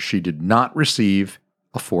after she did not receive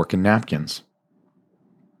a fork and napkins.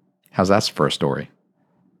 How's that for a story?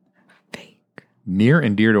 Fake. Near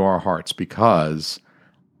and dear to our hearts because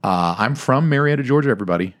I'm from Marietta, Georgia,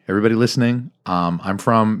 everybody. Everybody listening, I'm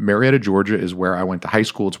from Marietta, Georgia is where I went to high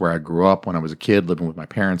school. It's where I grew up when I was a kid living with my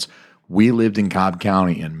parents. We lived in Cobb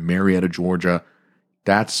County in Marietta, Georgia.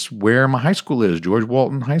 That's where my high school is, George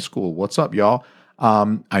Walton High School. What's up, y'all?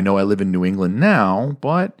 I know I live in New England now,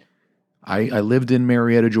 but I lived in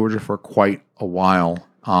Marietta, Georgia for quite a while.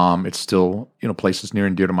 It's still, places near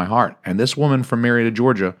and dear to my heart. And this woman from Marietta,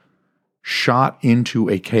 Georgia, shot into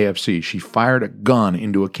a KFC. She fired a gun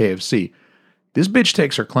into a KFC. This bitch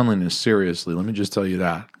takes her cleanliness seriously. Let me just tell you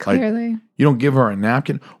that. Like, Clearly. you don't give her a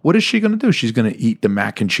napkin. What is she going to do? She's going to eat the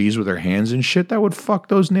mac and cheese with her hands and shit? That would fuck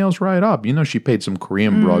those nails right up. You know, she paid some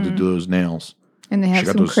Korean broad to do those nails. And they have She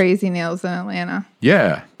got some those- crazy nails in Atlanta.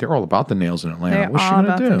 Yeah, they're all about the nails in Atlanta. They're What's she all going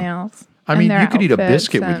about to the do? nails. I And mean, their you could eat a outfits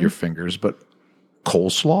biscuit with and- your fingers, but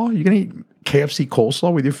coleslaw? You going to eat KFC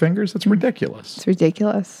coleslaw with your fingers? That's ridiculous. It's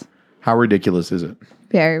ridiculous. How ridiculous is it?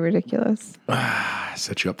 Very ridiculous. I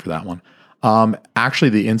set you up for that one. Actually,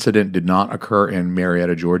 the incident did not occur in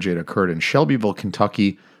Marietta, Georgia. It occurred in Shelbyville,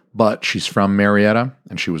 Kentucky, but she's from Marietta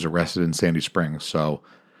and she was arrested in Sandy Springs. So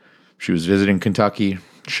she was visiting Kentucky.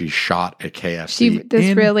 She shot at KFC. This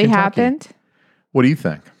in really Kentucky. happened? What do you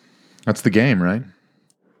think? That's the game, right?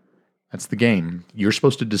 That's the game. You're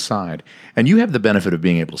supposed to decide. And you have the benefit of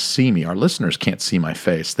being able to see me. Our listeners can't see my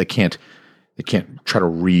face. They can't try to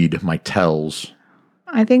read my tells.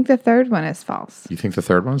 I think the third one is false. You think the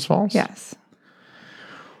third one is false? Yes.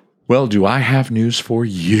 Well, do I have news for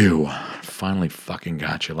you? Finally fucking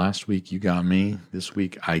got you. Last week you got me. This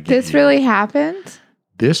week I get This you. really happened?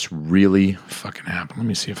 This really fucking happened. Let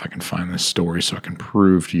me see if I can find this story so I can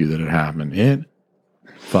prove to you that it happened. It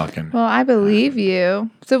fucking. Well, I believe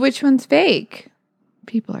you. So which one's fake?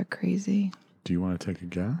 People are crazy. Do you want to take a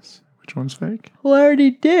guess? Which one's fake? Well, I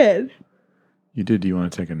already did. You did. Do you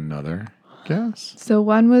want to take another guess? So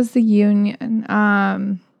one was the Union,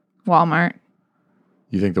 Walmart.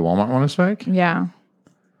 You think the Walmart one is fake? Yeah.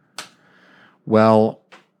 Well,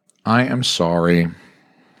 I am sorry.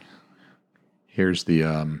 Here's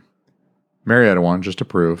the Marietta one, just to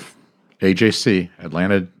prove. AJC,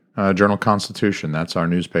 Atlanta Journal-Constitution. That's our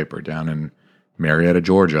newspaper down in Marietta,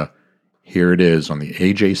 Georgia. Here it is on the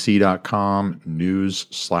AJC.com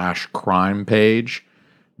news/crime page.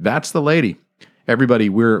 That's the lady. Everybody,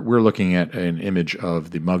 we're looking at an image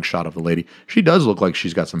of the mugshot of the lady. She does look like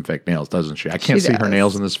she's got some fake nails, doesn't she? I can't see her does.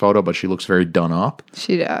 nails in this photo, but she looks very done up.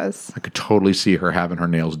 She does. I could totally see her having her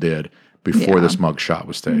nails did before Yeah. this mugshot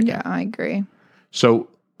was taken. Yeah, I agree. So,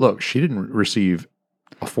 look, she didn't receive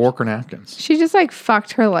a fork or napkins. She just like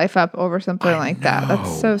fucked her life up over something like that. know.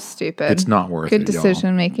 That's so stupid. It's not worth Good it, y'all.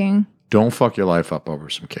 decision making. Don't fuck your life up over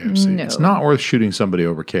some KFC. No. It's not worth shooting somebody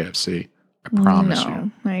over KFC. I promise you.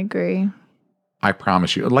 No, I agree. I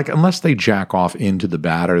promise you. Like, unless they jack off into the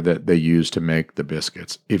batter that they use to make the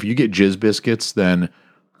biscuits. If you get jizz biscuits, then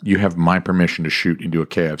you have my permission to shoot into a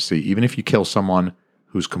KFC. Even if you kill someone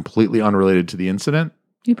who's completely unrelated to the incident,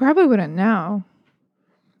 You probably wouldn't know.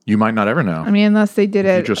 you might not ever know. I mean, unless they did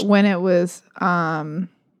If you it just- when it was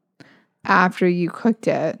after you cooked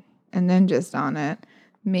it and then just on it.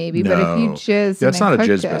 Maybe. But if you No. jizz That's and not a then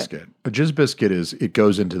jizz cooked it- biscuit. A jizz biscuit it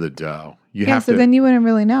goes into the dough. You Yeah, have so to. then you wouldn't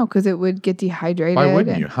really know because it would get dehydrated. Why wouldn't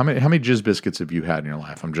and- you? How many jizz biscuits have you had in your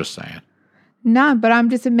life? I'm just saying. None, but I'm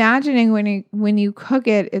just imagining when you cook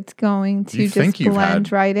it, it's going to You think just you've blend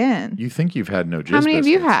had- right in. You think you've had no jizz How many have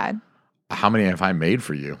biscuits. you had? How many have I made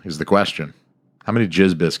for you is the question. How many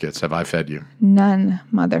jizz biscuits have I fed you? None,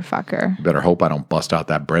 motherfucker. You better hope I don't bust out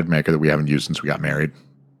that bread maker that we haven't used since we got married.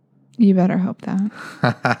 You better hope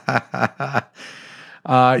that.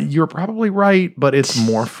 You're probably right, but it's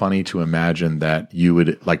more funny to imagine that you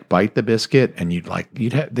would like bite the biscuit and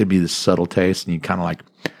there'd be this subtle taste and you'd kind of like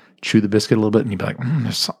chew the biscuit a little bit and you'd be like,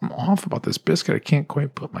 there's something off about this biscuit. I can't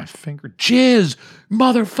quite put my finger. Jizz,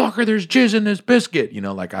 motherfucker, there's jizz in this biscuit. You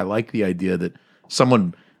know, like I like the idea that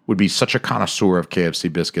someone would be such a connoisseur of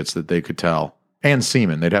KFC biscuits that they could tell. And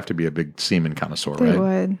semen. They'd have to be a big semen connoisseur, They right?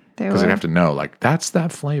 would. They Because would. they'd have to know, like, that's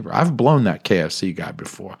that flavor. I've blown that KFC guy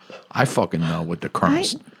before. I fucking know what the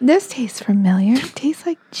kernels This tastes familiar. It tastes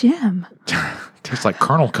like Jim. tastes like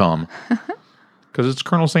Colonel cum. Because it's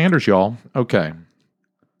Colonel Sanders, y'all. Okay.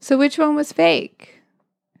 So which one was fake?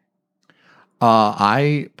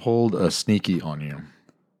 I pulled a sneaky on you.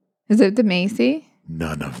 Is it the Macy?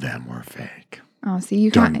 None of them were fake. Oh, see, you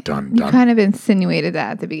Dun, kind dun, you dun. kind of insinuated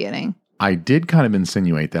that at the beginning. I did kind of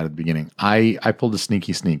insinuate that at the beginning. I pulled a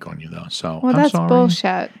sneaky sneak on you, though. So Well, I'm that's sorry.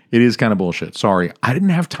 bullshit. It is kind of bullshit. Sorry. I didn't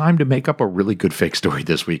have time to make up a really good fake story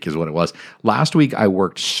this week is what it was. Last week, I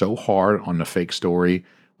worked so hard on the fake story.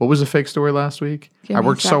 What was the fake story last week? Give I me a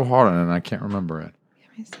worked so sec. hard on it and I can't remember it.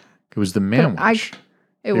 Give me a sec. It was the man I- witch.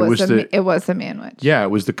 It It was was it was a manwich. Yeah,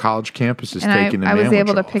 it was the college campuses and taking the I was man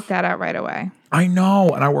able witch to off. pick that out right away. I know,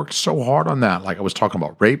 and I worked so hard on that. Like I was talking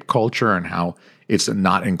about rape culture and how it's a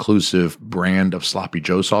not inclusive brand of sloppy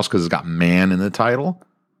Joe sauce because it's got man in the title.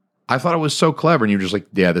 I thought it was so clever, and you were just like,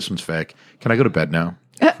 "Yeah, this one's fake. Can I go to bed now?"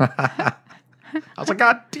 I was like,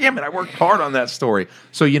 "God damn it! I worked hard on that story."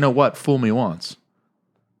 So you know what? Fool me once,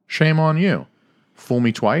 shame on you. Fool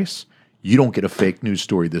me twice. You don't get a fake news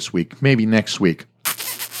story this week. Maybe next week.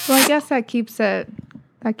 Well, I guess that keeps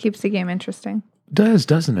the game interesting. Does,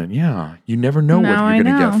 doesn't it? Yeah. You never know what Now you're I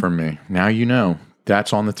going to know. get from me. Now you know.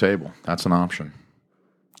 That's on the table. That's an option.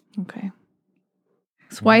 Okay.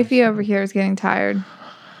 This wifey over here is getting tired.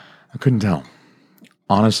 I couldn't tell.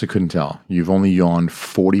 Honestly, couldn't tell. You've only yawned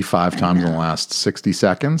 45 times in the last 60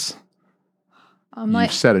 seconds.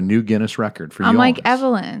 You've set a new Guinness record for I'm yawns. like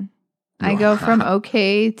Evelyn. I go from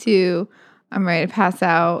okay to I'm ready to pass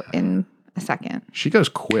out in a second. She goes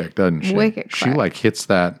quick, doesn't she? Wicked She quick. like hits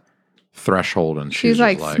that threshold and She's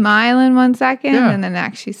just like smiling 1 second Yeah. and the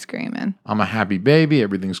next she's screaming. I'm a happy baby.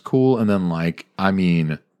 Everything's cool. And then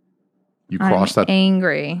you cross I'm that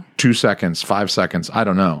angry. 2 seconds, 5 seconds. I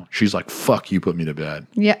don't know. She's like, fuck, you put me to bed.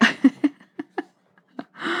 Yeah.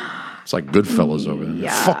 It's like Goodfellas over there.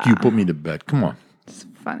 Yeah. Fuck, you put me to bed. Come on. It's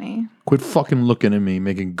funny. Quit fucking looking at me,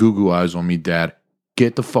 making goo-goo eyes on me, Dad.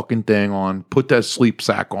 Get the fucking thing on. Put that sleep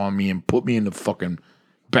sack on me and put me in the fucking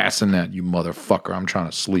bassinet, you motherfucker. I'm trying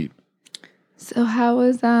to sleep. So how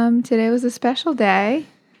was today was a special day.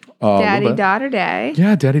 A little Daddy bit. daughter day.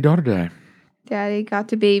 Yeah, daddy-daughter day. Daddy got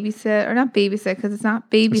to babysit, or not babysit because it's not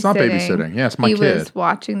babysitting. It's not babysitting. Yeah, it's my he kid. was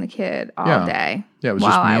watching the kid all Yeah. day. Yeah, it was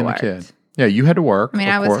while just me I and worked. the kid. Yeah, you had to work. I mean,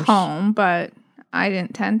 of I was course. home, but I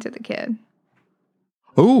didn't tend to the kid.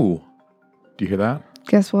 Ooh. Do you hear that?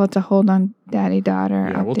 Guess we'll have to hold on daddy daughter.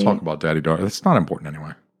 Yeah, we'll update. talk about daddy-daughter. That's not important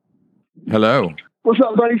anyway. Hello. What's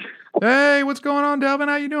up, buddy? Hey, what's going on, Delvin?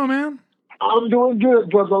 How you doing, man? I'm doing good,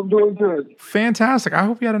 brother. I'm doing good. Fantastic. I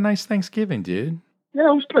hope you had a nice Thanksgiving, dude. Yeah,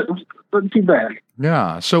 it was good. It wasn't too bad.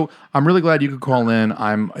 Yeah, so I'm really glad you could call in.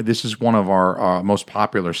 This is one of our most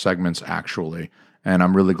popular segments, actually, and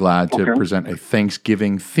I'm really glad to present a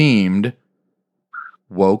Thanksgiving-themed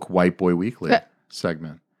Woke White Boy Weekly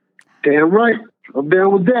segment. Damn right. I'm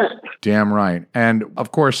down with that. Damn right. And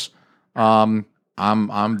of course, I'm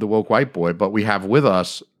the woke white boy, but we have with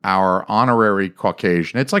us our honorary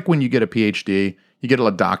Caucasian. It's like when you get a PhD, you get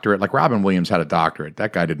a doctorate. Like Robin Williams had a doctorate.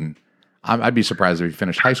 That guy didn't. I'd be surprised if he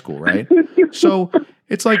finished high school, right? So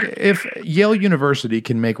it's like if Yale University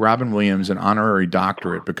can make Robin Williams an honorary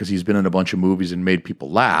doctorate because he's been in a bunch of movies and made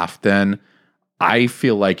people laugh, then I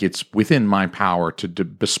feel like it's within my power to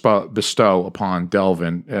bestow upon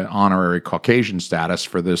Delvin honorary Caucasian status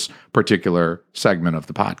for this particular segment of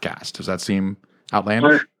the podcast. Does that seem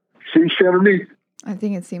outlandish? Seems fair to me. I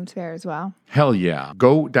think it seems fair as well. Hell yeah.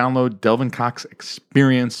 Go download Delvin Cox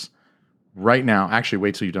Experience right now. Actually,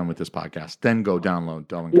 wait till you're done with this podcast. Then go download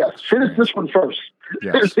Delvin Yes, Cox finish Experience. this one first.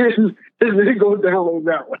 Yes. Then go download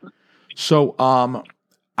that one. So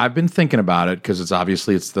I've been thinking about it because it's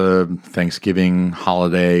the Thanksgiving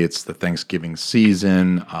holiday. It's the Thanksgiving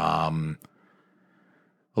season.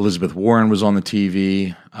 Elizabeth Warren was on the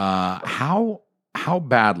TV. How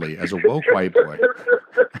badly, as a woke white boy,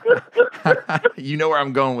 you know where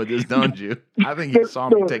I'm going with this, don't you? I think he saw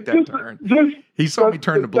me take that turn. He saw me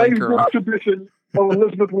turn the blinker off. Tradition of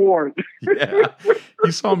Elizabeth Warren. Yeah,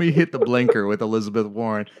 he saw me hit the blinker with Elizabeth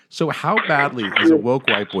Warren. So how badly, as a woke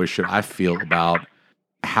white boy, should I feel about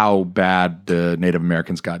how bad the Native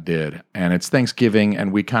Americans did? And it's Thanksgiving,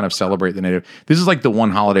 and we kind of celebrate the Native. This is like the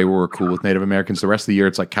one holiday where we're cool with Native Americans. The rest of the year,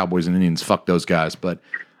 it's like Cowboys and Indians. Fuck those guys. But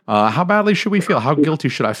how badly should we feel? How guilty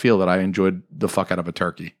should I feel that I enjoyed the fuck out of a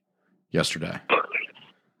turkey yesterday?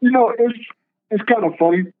 You know, it's kind of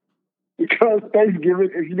funny because Thanksgiving,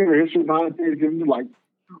 if you know the history behind Thanksgiving, you're like,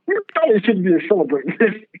 we probably shouldn't be celebrating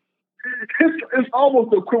this. It's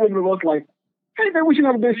almost the equivalent of us like, hey, man, we should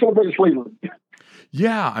have a day celebrating slavery.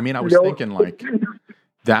 Yeah, I mean, I was thinking like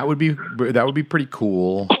that would be pretty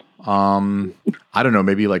cool. I don't know,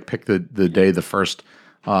 maybe like pick the day the first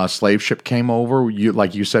slave ship came over.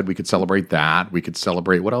 Like you said, we could celebrate that. We could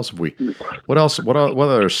celebrate. What else have we? What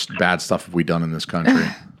other bad stuff have we done in this country?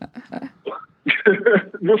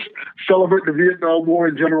 Just celebrate the Vietnam War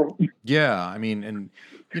in general. Yeah, I mean, and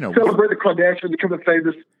celebrate the Kardashians becoming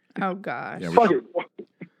famous. Oh gosh. Yeah, Fuck it.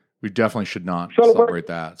 we definitely should not celebrate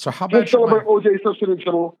that. So how bad Just should celebrate O.J. Simpson in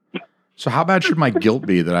general. So how bad should my guilt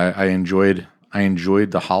be that I enjoyed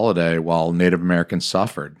the holiday while Native Americans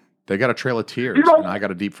suffered? They got a trail of tears, and I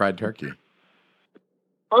got a deep fried turkey.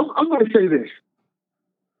 I'm going to say this.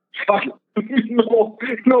 Fuck it.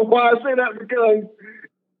 No, why I say that? Because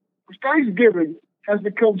Thanksgiving has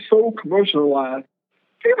become so commercialized.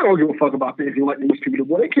 People don't give a fuck about Thanksgiving like they used to be.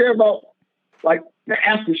 What they care about, like, the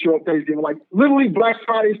after show of Thanksgiving. Like, literally Black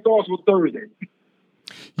Friday starts with Thursday.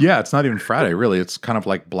 Yeah, it's not even Friday, really. It's kind of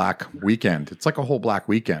like Black Weekend. It's like a whole Black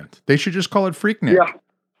Weekend. They should just call it Freaknik.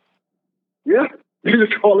 Yeah. They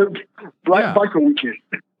just call it Black Biker Weekend.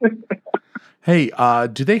 Hey,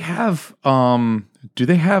 do they have Do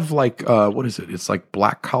they have like what is it? It's like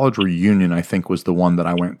Black College Reunion, I think was the one that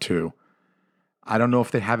I went to. I don't know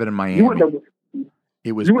if they have it in Miami.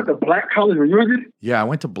 You went to Black College Reunion? Yeah, I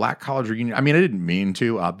went to Black College Reunion. I mean, I didn't mean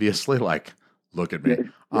to, obviously. Like, look at me.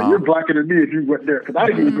 Yeah, you're blacker than me if you went there, because I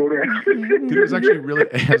didn't even go there. Dude, it was actually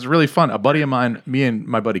really fun. A buddy of mine, me and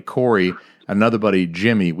my buddy Corey, another buddy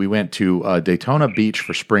Jimmy, we went to Daytona Beach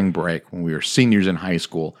for spring break when we were seniors in high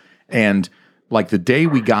school. And like the day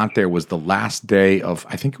we got there was the last day of,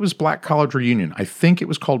 I think it was Black College Reunion. I think it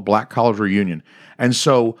was called Black College Reunion. And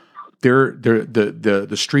so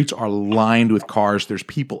the streets are lined with cars. There's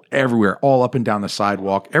people everywhere, all up and down the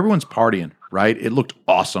sidewalk. Everyone's partying, right? It looked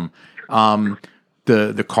awesome.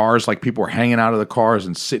 The cars, like people were hanging out of the cars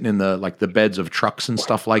and sitting in the beds of trucks and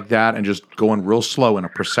stuff like that, and just going real slow in a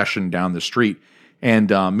procession down the street. And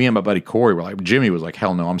me and my buddy Corey were like, Jimmy was like,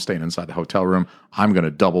 hell no, I'm staying inside the hotel room. I'm going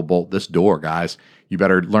to double bolt this door, guys. You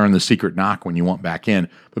better learn the secret knock when you want back in.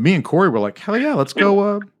 But me and Corey were like, hell yeah, let's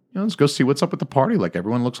go. Let's go see what's up with the party. Like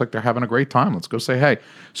everyone looks like they're having a great time. Let's go say hey.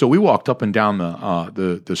 So we walked up and down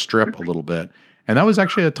the strip a little bit, and that was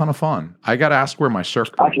actually a ton of fun. I got asked where my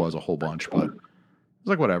surfboard was a whole bunch, but it was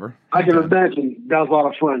like whatever. I can imagine that was a lot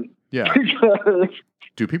of fun. Yeah,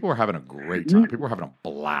 dude, people were having a great time. People were having a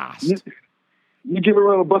blast. You get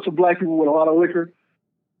around a bunch of black people with a lot of liquor,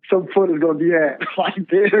 some fun is going to be at. Like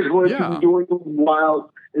they're going to be doing wild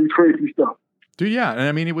and crazy stuff. Dude, yeah, and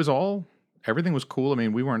I mean everything was cool. I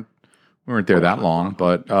mean, we weren't there that long,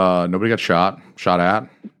 but nobody got shot at,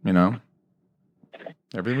 you know.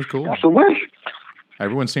 Everything was cool. That's a win.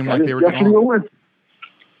 Everyone seemed like they were getting on.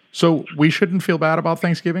 So we shouldn't feel bad about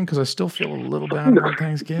Thanksgiving, because I still feel a little bad about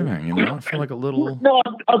Thanksgiving, you know. I feel like a little. No,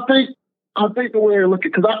 I think the way I look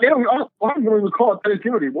at, because I don't even call it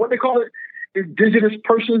Thanksgiving. What they call it, Indigenous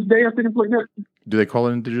Persons Day. I think it's like that. Do they call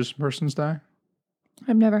it Indigenous Persons Day?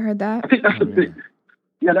 I've never heard that. I think that's the thing.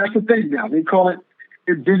 Yeah, that's the thing now. They call it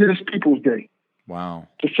Indigenous Peoples Day. Wow.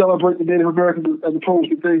 To celebrate the Native Americans as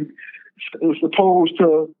opposed to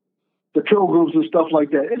the Pilgrims and stuff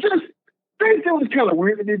like that. It's just, Thanksgiving is kind of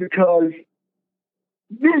weird to me because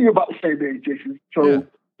you're about the same age, Jason. So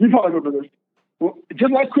you probably remember this. Well,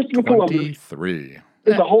 just like Christopher Columbus. 23.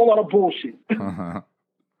 It's a whole lot of bullshit.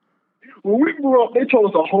 When we grew up, they told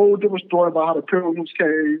us a whole different story about how the Pilgrims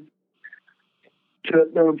came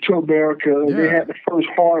to America. Yeah. They had the first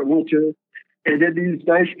hard winter, and then these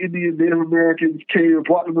nice Indian Native Americans came and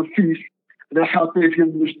brought them a feast, and that's how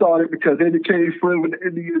Thanksgiving was started, because they became friends with the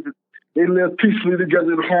Indians. They lived peacefully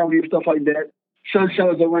together in harmony and stuff like that.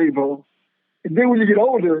 Sunshine is a rainbow. And then when you get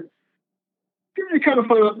older, you kind of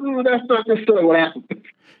find out, that's not necessarily what happened.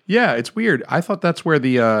 Yeah, it's weird. I thought that's where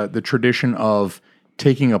the tradition of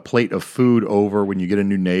taking a plate of food over when you get a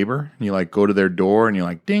new neighbor, and you like go to their door and you're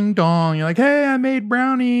like, ding dong, you're like, hey, I made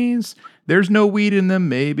brownies. There's no weed in them,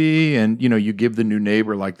 maybe. And, you know, you give the new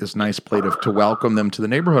neighbor like this nice plate to welcome them to the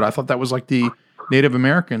neighborhood. I thought that was like the Native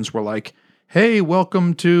Americans were like, hey,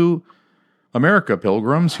 welcome to America,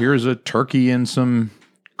 pilgrims. Here's a turkey and some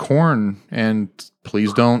corn, and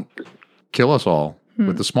please don't kill us all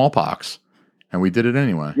with the smallpox. And we did it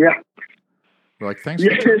anyway. Yeah. We're like, thanks for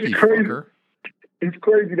the turkey, fucker. It's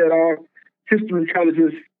crazy that our history kind of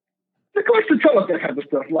just likes to tell us that kind of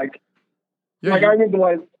stuff. Like I remember,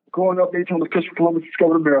 like, growing up, they told us Christopher Columbus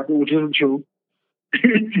discovered America, which isn't true.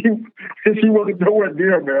 He wasn't nowhere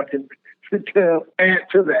near American to add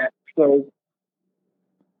to that. So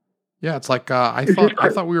yeah, it's like I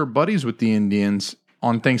thought we were buddies with the Indians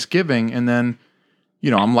on Thanksgiving, and then,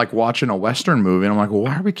 you know, I'm like watching a Western movie, and I'm like, well,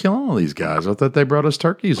 why are we killing all these guys? I thought they brought us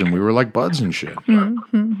turkeys, and we were like buds and shit.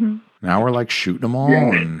 Mm-hmm. Now we're like shooting them all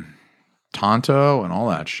and Tonto and all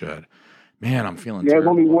that shit. Man, I'm feeling there's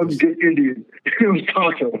terrible. only one good Indian. It was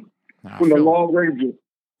Tonto from the Long Ranger.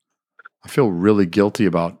 I feel really guilty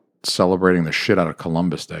about celebrating the shit out of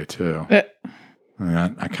Columbus Day, too.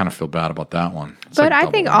 I kind of feel bad about that one. But I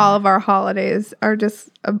think all of our holidays are just,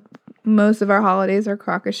 most of our holidays are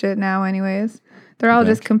crock of shit now anyways. They're all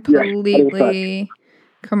just completely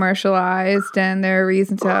commercialized, and they're a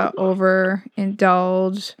reason to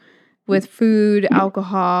overindulge with food,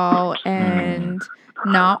 alcohol, and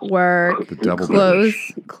not work,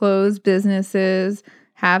 close businesses,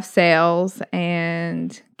 have sales,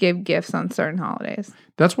 and give gifts on certain holidays.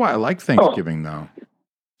 That's why I like Thanksgiving, though.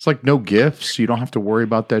 It's like no gifts. You don't have to worry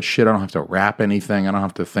about that shit. I don't have to wrap anything. I don't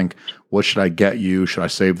have to think, what should I get you? Should I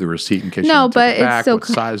save the receipt in case you want to take it back? What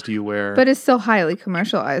size do you wear? But it's still highly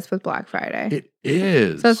commercialized with Black Friday. It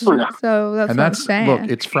is. So that's what I'm saying. Look,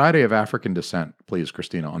 it's Friday of African descent, please,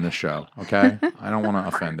 Christina, on this show, okay? I don't want to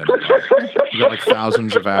offend anybody. We've got like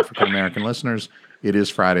thousands of African-American listeners. It is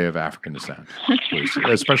Friday of African descent, please.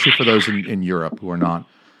 Especially for those in Europe who are not,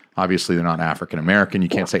 obviously they're not African-American. You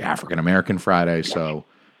can't say African-American Friday, so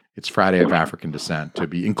it's Friday of African descent to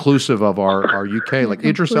be inclusive of our UK, like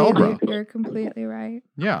Idris Elba. You're completely right.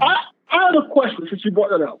 Yeah. I have a question since you brought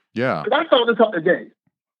that up. Yeah. I found this out today.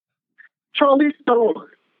 Charlize Theron,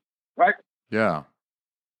 right? Yeah.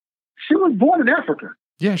 She was born in Africa.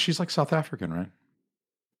 Yeah, she's like South African, right?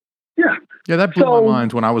 Yeah. Yeah, that blew my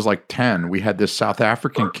mind when I was like 10. We had this South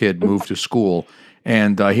African kid move to school,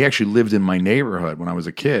 and he actually lived in my neighborhood when I was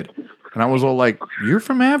a kid. And I was all like, you're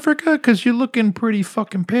from Africa? Because you're looking pretty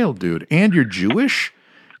fucking pale, dude. And you're Jewish?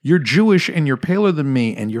 You're Jewish and you're paler than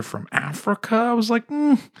me and you're from Africa? I was like,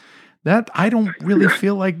 that I don't really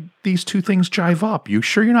feel like these two things jive up. You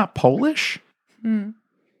sure you're not Polish? Yeah,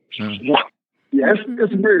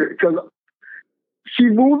 it's weird because she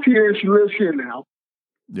moved here and she lives here now.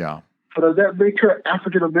 Yeah. So does that make her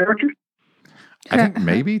African American? I think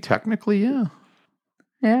maybe, technically, yeah.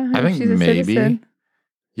 Yeah, I think she's a maybe. citizen.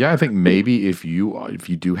 Yeah, I think maybe if you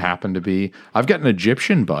do happen to be, I've got an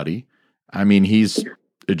Egyptian buddy. I mean, he's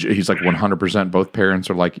like 100%. Both parents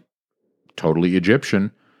are like totally Egyptian,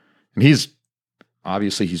 and he's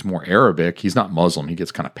more Arabic. He's not Muslim. He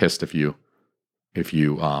gets kind of pissed if you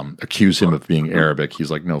accuse him of being Arabic. He's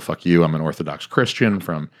like, no, fuck you. I'm an Orthodox Christian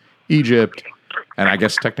from Egypt, and I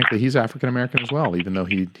guess technically he's African American as well, even though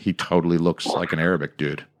he totally looks like an Arabic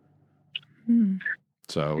dude.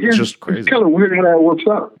 So it's just crazy. It's kind of weird how that works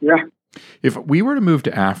out. Yeah. If we were to move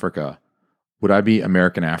to Africa, would I be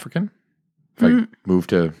American African? If I moved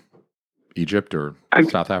to Egypt or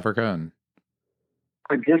South Africa? And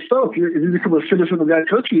I guess so. If you become a citizen of that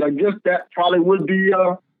country, I guess that probably would be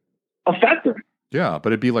a factor. Yeah, but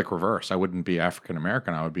it'd be like reverse. I wouldn't be African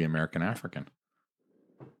American. I would be American African.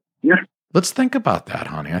 Yeah. Let's think about that,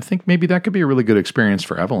 honey. I think maybe that could be a really good experience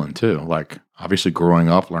for Evelyn, too. Like, obviously growing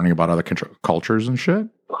up, learning about other cultures and shit.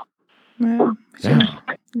 Yeah.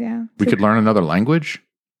 We could learn another language.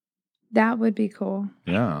 That would be cool.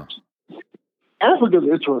 Yeah. Africa's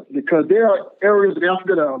interesting because there are areas in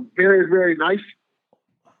Africa that are very, very nice.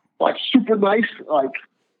 Like, super nice. Like,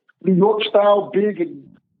 New York style, big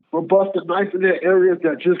and robust and nice. And there are areas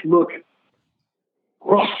that just look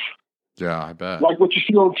rough. Yeah, I bet. Like what you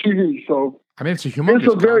see on TV. So I mean, it's a humongous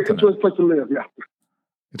It's a very continent. interesting place to live, yeah.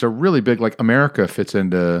 It's a really big, like, America fits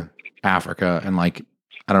into Africa and, like,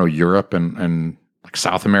 I don't know, Europe and like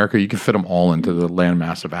South America. You can fit them all into the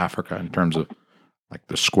landmass of Africa in terms of, like,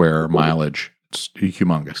 the square mileage. It's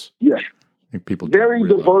humongous. Yes. I think people Very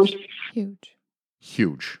diverse.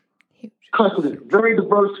 Huge. Continent. Very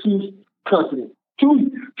diverse, huge continent.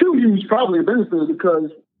 Too huge, probably, in business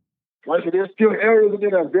because, like, there's still areas in there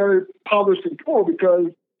that are very polished and poor because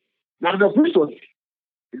not enough resources.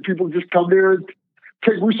 And people just come there and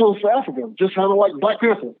take resources for Africa, just kind of like Black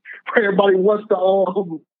Panther, where everybody wants the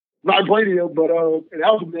vibranium, but in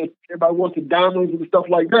alphabet, everybody wants the diamonds and stuff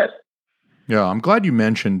like that. Yeah, I'm glad you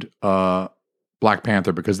mentioned Black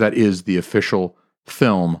Panther because that is the official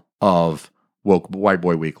film of White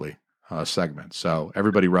Boy Weekly segment. So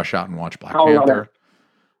everybody rush out and watch Black Panther.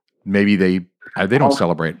 Maybe they don't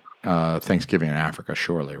celebrate Thanksgiving in Africa,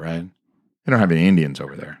 surely, right? They don't have any Indians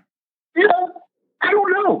over there. You know, I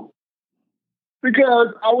don't know.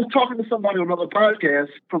 Because I was talking to somebody on another podcast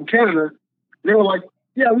from Canada. They were like,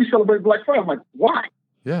 yeah, we celebrate Black Friday. I'm like, why?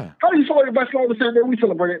 Yeah. How do you celebrate Black Friday the same day we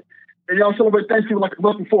celebrate it? And y'all celebrate Thanksgiving like a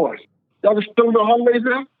month before us. Y'all just stealing our holidays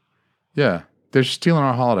now? Yeah. They're stealing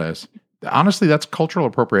our holidays. Honestly, that's cultural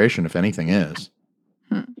appropriation, if anything is.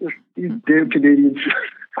 These damn Canadians.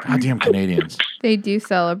 Goddamn Canadians. They do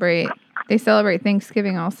celebrate. They celebrate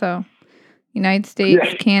Thanksgiving also. United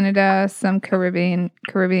States, Canada, some Caribbean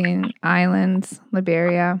islands,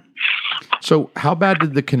 Liberia. So how bad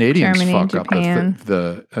did the Canadians Germany, fuck up Japan.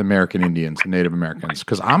 the American Indians, the Native Americans?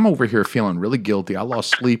 Because I'm over here feeling really guilty. I lost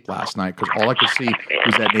sleep last night because all I could see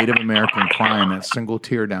was that Native American crying, that single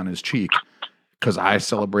tear down his cheek because I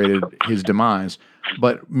celebrated his demise.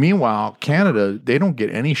 But meanwhile, Canada, they don't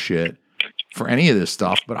get any shit for any of this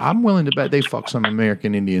stuff, but I'm willing to bet they fucked some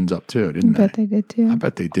American Indians up too, didn't they? I bet they did too. I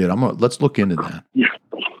bet they did. Let's look into that. Yeah.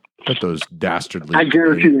 I bet those dastardly. I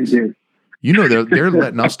guarantee they did. You know, they're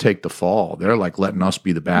letting us take the fall. They're like letting us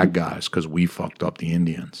be the bad guys because we fucked up the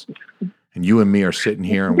Indians. And you and me are sitting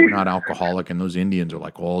here and we're not alcoholic, and those Indians are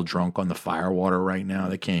like all drunk on the firewater right now.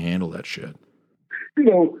 They can't handle that shit. You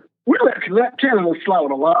know, we let Canada slide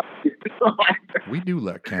with a lot of shit. We do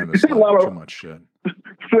let Canada slide with too much shit.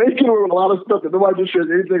 So they came with a lot of stuff that nobody just said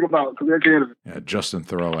anything about because they're Canada. Yeah, Justin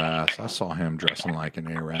Throw ass. I saw him dressing like an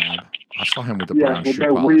Arab. I saw him with the Yeah, brown with shoe that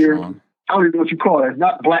polish weird- on. I don't even know what you call it. It's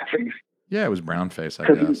not blackface. Yeah, it was brown face, I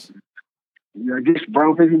 'Cause guess. Yeah, I guess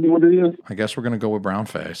brown face is what it is. I guess we're going to go with brown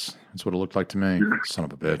face. That's what it looked like to me. Son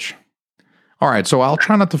of a bitch. All right, so I'll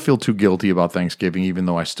try not to feel too guilty about Thanksgiving, even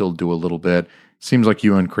though I still do a little bit. Seems like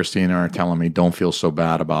you and Christina are telling me don't feel so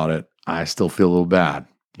bad about it. I still feel a little bad.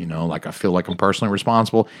 You know, like I feel like I'm personally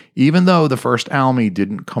responsible, even though the first Almy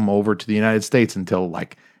didn't come over to the United States until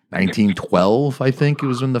like 1912, I think it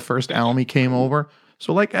was when the first Almy came over.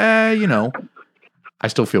 So like, you know, I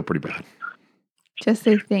still feel pretty bad. Just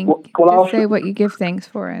say thank. Well, Just say what you give thanks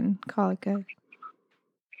for and call it good.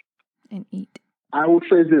 And eat. I would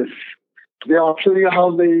say this. There are plenty of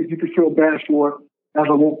holidays you can feel bad for as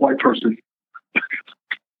a woke white person.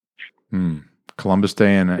 Columbus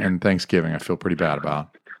Day and Thanksgiving, I feel pretty bad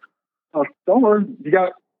about. Don't worry. You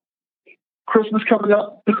got Christmas coming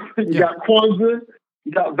up. You got Kwanzaa.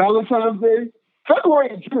 You got Valentine's Day. February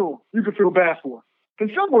and June, you can feel bad for.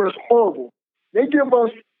 Because February is horrible. They give us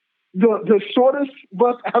the shortest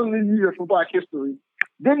month out of the year for Black history.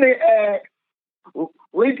 Then they add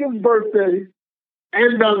Lincoln's birthday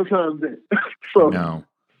and Valentine's Day. So No.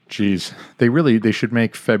 Jeez. They should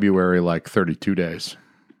make February like 32 days.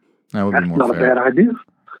 That would that's be more not fair. a bad idea.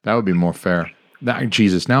 That would be more fair.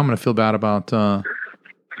 Jesus, now I'm going to feel bad about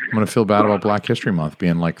Black History Month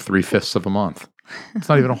being like 3/5 of a month. It's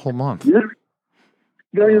not even a whole month. Yeah.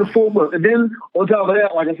 Not even a full month. And then on top of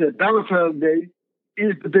that, like I said, Valentine's Day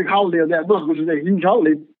is the big holiday of that month, which is a huge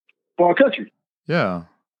holiday for our country. Yeah.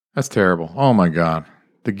 That's terrible. Oh my God.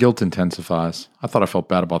 The guilt intensifies. I thought I felt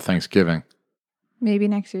bad about Thanksgiving. Maybe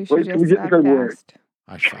next year you should Wait till we just get to February. fast.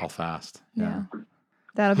 I fell fast. Yeah.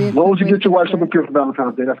 That'll be a As long as good you way get your to wife do something it. good for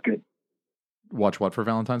Valentine's Day, that's good. Watch what for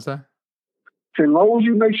Valentine's Day? So as long as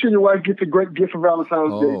you make sure your wife gets a great gift for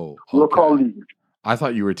Valentine's Day, Oh, we'll okay. call leave. I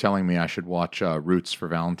thought you were telling me I should watch Roots for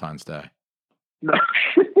Valentine's Day. No.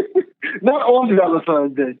 Not on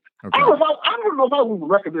Valentine's Day. Okay. I don't know if I would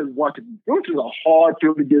recommend watching it. Which is a hard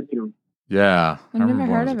film to get through. Yeah. I've I never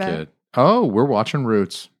remember when I heard was of a it. kid. Oh, we're watching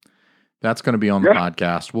Roots. That's going to be on the Yeah.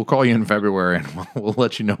 podcast. We'll call you in February and we'll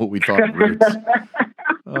let you know what we thought of Roots.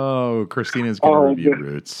 Oh, Christina's going to Oh, review good.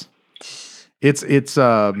 Roots. It's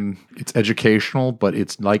educational, but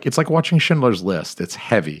it's like watching Schindler's List. It's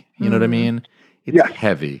heavy. You know what I mean? It's Yeah.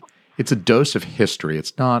 heavy. It's a dose of history.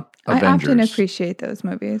 It's not I Avengers. often appreciate those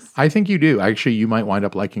movies. I think you do. Actually, you might wind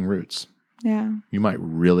up liking Roots. Yeah. You might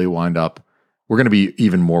really wind up. We're going to be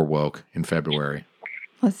even more woke in February.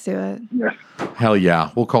 Let's do it. Yes. Hell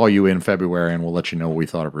yeah. We'll call you in February and we'll let you know what we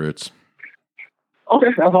thought of Roots. Okay,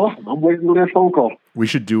 that's awesome. I'm waiting for that phone call. We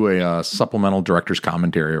should do a supplemental director's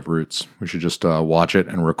commentary of Roots. We should just watch it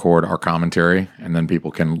and record our commentary, and then people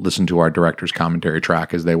can listen to our director's commentary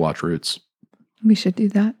track as they watch Roots. We should do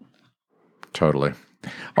that. Totally.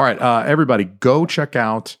 All right, everybody, go check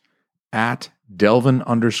out at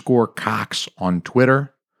Delvin_Cox on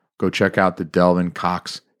Twitter. Go check out the Delvin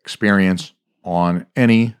Cox Experience on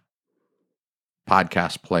any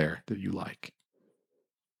podcast player that you like.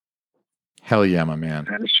 Hell yeah, my man.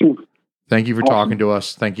 That is true. Thank you for Awesome. talking to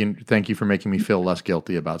us. Thank you for making me feel less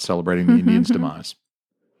guilty about celebrating the Indians' demise.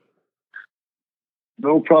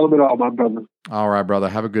 No problem at all, my brother. All right, brother.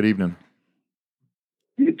 Have a good evening.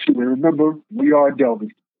 You too. And remember, we are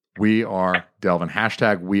Delvin. We are Delvin.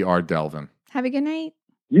 Hashtag we are Delvin. Have a good night.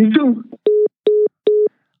 You too.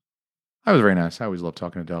 That was very nice. I always love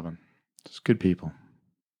talking to Delvin. Just good people.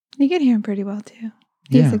 You can hear him pretty well too.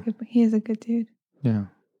 He is a good dude. Yeah.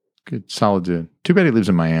 Good, solid dude. Too bad he lives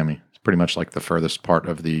in Miami. It's pretty much like the furthest part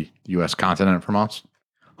of the U.S. continent from us.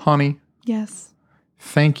 Honey, Yes.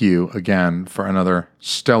 thank you again for another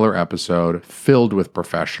stellar episode filled with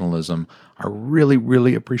professionalism. I really,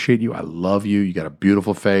 really appreciate you. I love you. You got a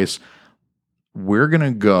beautiful face. We're going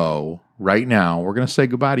to go right now. We're going to say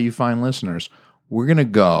goodbye to you fine listeners. We're going to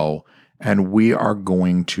go and we are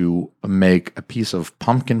going to make a piece of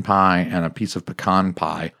pumpkin pie and a piece of pecan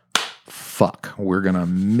pie. Fuck. We're going to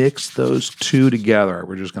mix those two together.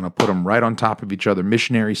 We're just going to put them right on top of each other,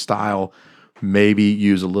 missionary style. Maybe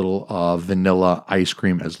use a little vanilla ice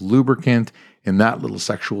cream as lubricant in that little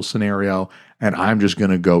sexual scenario. And I'm just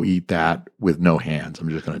going to go eat that with no hands. I'm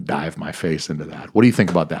just going to dive my face into that. What do you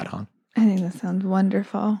think about that, hon? I think that sounds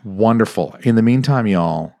wonderful. Wonderful. In the meantime,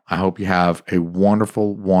 y'all, I hope you have a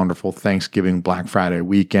wonderful, wonderful Thanksgiving Black Friday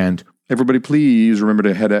weekend. Everybody, please remember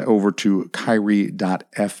to head over to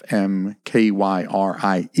Kyrie.fm,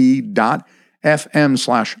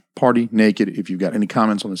 KYRIE.FM/Party Naked. If you've got any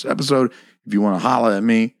comments on this episode, if you want to holler at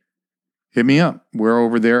me, hit me up. We're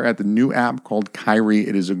over there at the new app called Kyrie.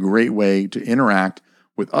 It is a great way to interact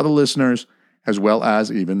with other listeners as well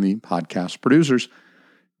as even the podcast producers.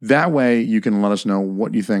 That way you can let us know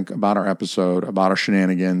what you think about our episode, about our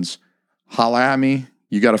shenanigans. Holla at me.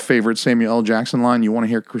 You got a favorite Samuel L. Jackson line you want to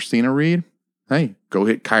hear Christina read? Hey, go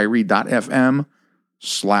hit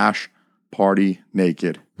Kyrie.fm/Party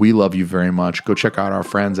Naked. We love you very much. Go check out our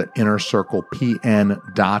friends at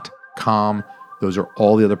InnerCirclePN.com. Those are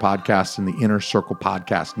all the other podcasts in the Inner Circle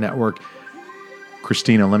Podcast Network.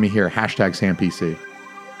 Christina, let me hear #SamPC.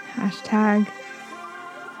 Hashtag.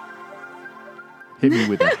 Hit me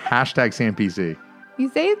with a #SamPC. You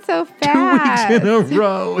say it so fast. 2 weeks in a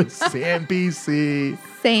row. SamPC.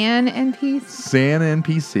 San NPC. San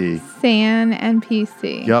NPC. San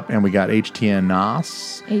NPC. Yep, and we got HTN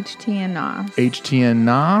NOS. HTN NOS. HTN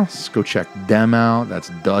NOS. Go check them out. That's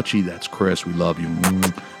Dutchy. That's Chris. We love you.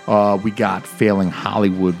 We got Failing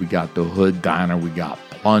Hollywood. We got The Hood Diner. We got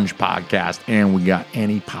Plunge Podcast. And we got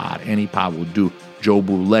Any Pod. Any Pod will do. Joe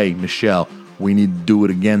Boulay, Michelle. We need to do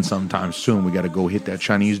it again sometime soon. We got to go hit that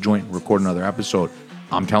Chinese joint and record another episode.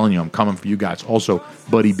 I'm telling you, I'm coming for you guys. Also,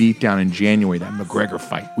 Buddy Beatdown in January, that McGregor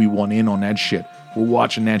fight. We won in on that shit. We're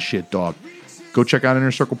watching that shit, dog. Go check out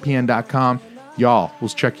InnerCirclePN.com. Y'all, we'll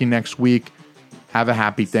check you next week. Have a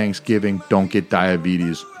happy Thanksgiving. Don't get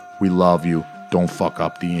diabetes. We love you. Don't fuck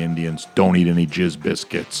up the Indians. Don't eat any jizz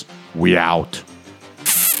biscuits. We out.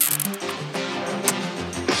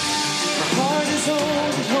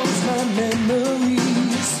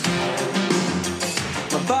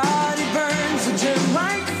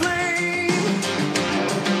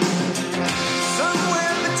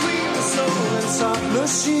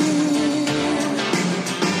 Machine.